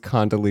 Who is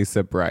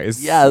Condoleezza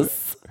Bryce?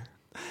 Yes.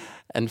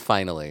 And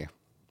finally,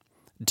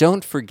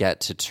 don't forget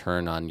to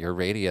turn on your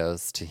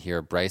radios to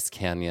hear Bryce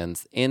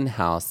Canyon's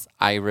in-house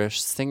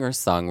Irish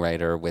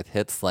singer-songwriter with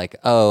hits like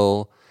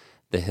Oh,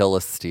 The Hill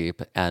is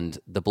Steep, and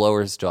The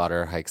Blower's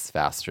Daughter Hikes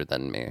Faster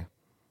Than Me.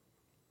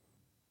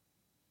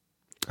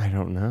 I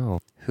don't know.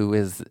 Who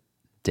is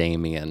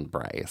Damian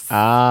Bryce?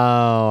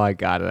 Oh, I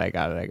got it.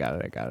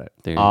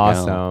 There you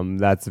awesome.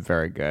 Go. That's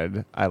very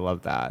good. I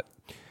love that.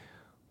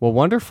 Well,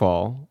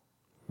 wonderful.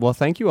 Well,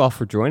 thank you all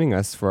for joining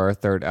us for our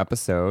third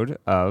episode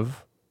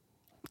of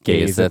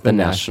Gaze at the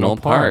National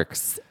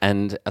Parks.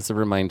 And as a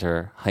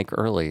reminder, hike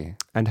early.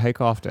 And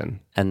hike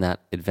often. And that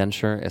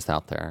adventure is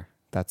out there.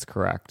 That's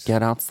correct.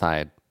 Get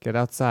outside. Get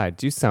outside.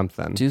 Do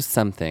something. Do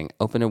something.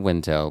 Open a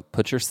window.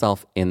 Put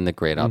yourself in the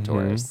great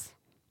outdoors.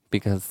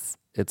 Because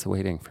it's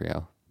waiting for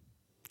you.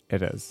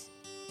 It is.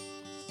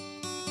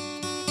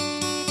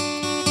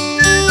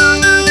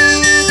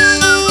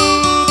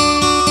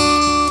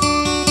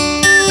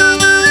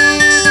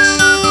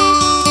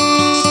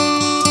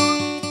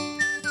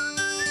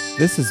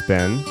 This has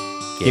been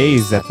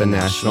Gaze at the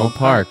National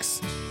Parks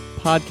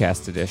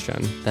Podcast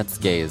Edition. That's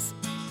Gaze.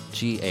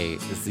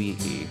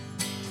 Gaze.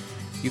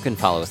 You can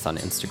follow us on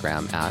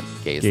Instagram at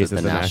Gaze at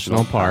the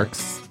National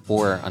Parks.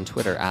 Or on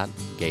Twitter at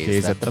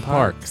Gaze at the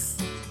Parks.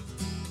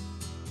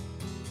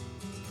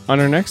 On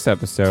our next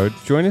episode,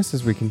 join us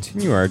as we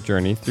continue our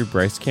journey through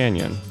Bryce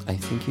Canyon. I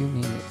think you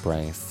mean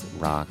Bryce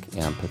Rock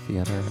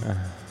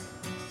Amphitheater.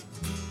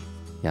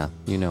 Yeah,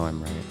 you know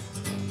I'm right.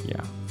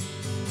 Yeah.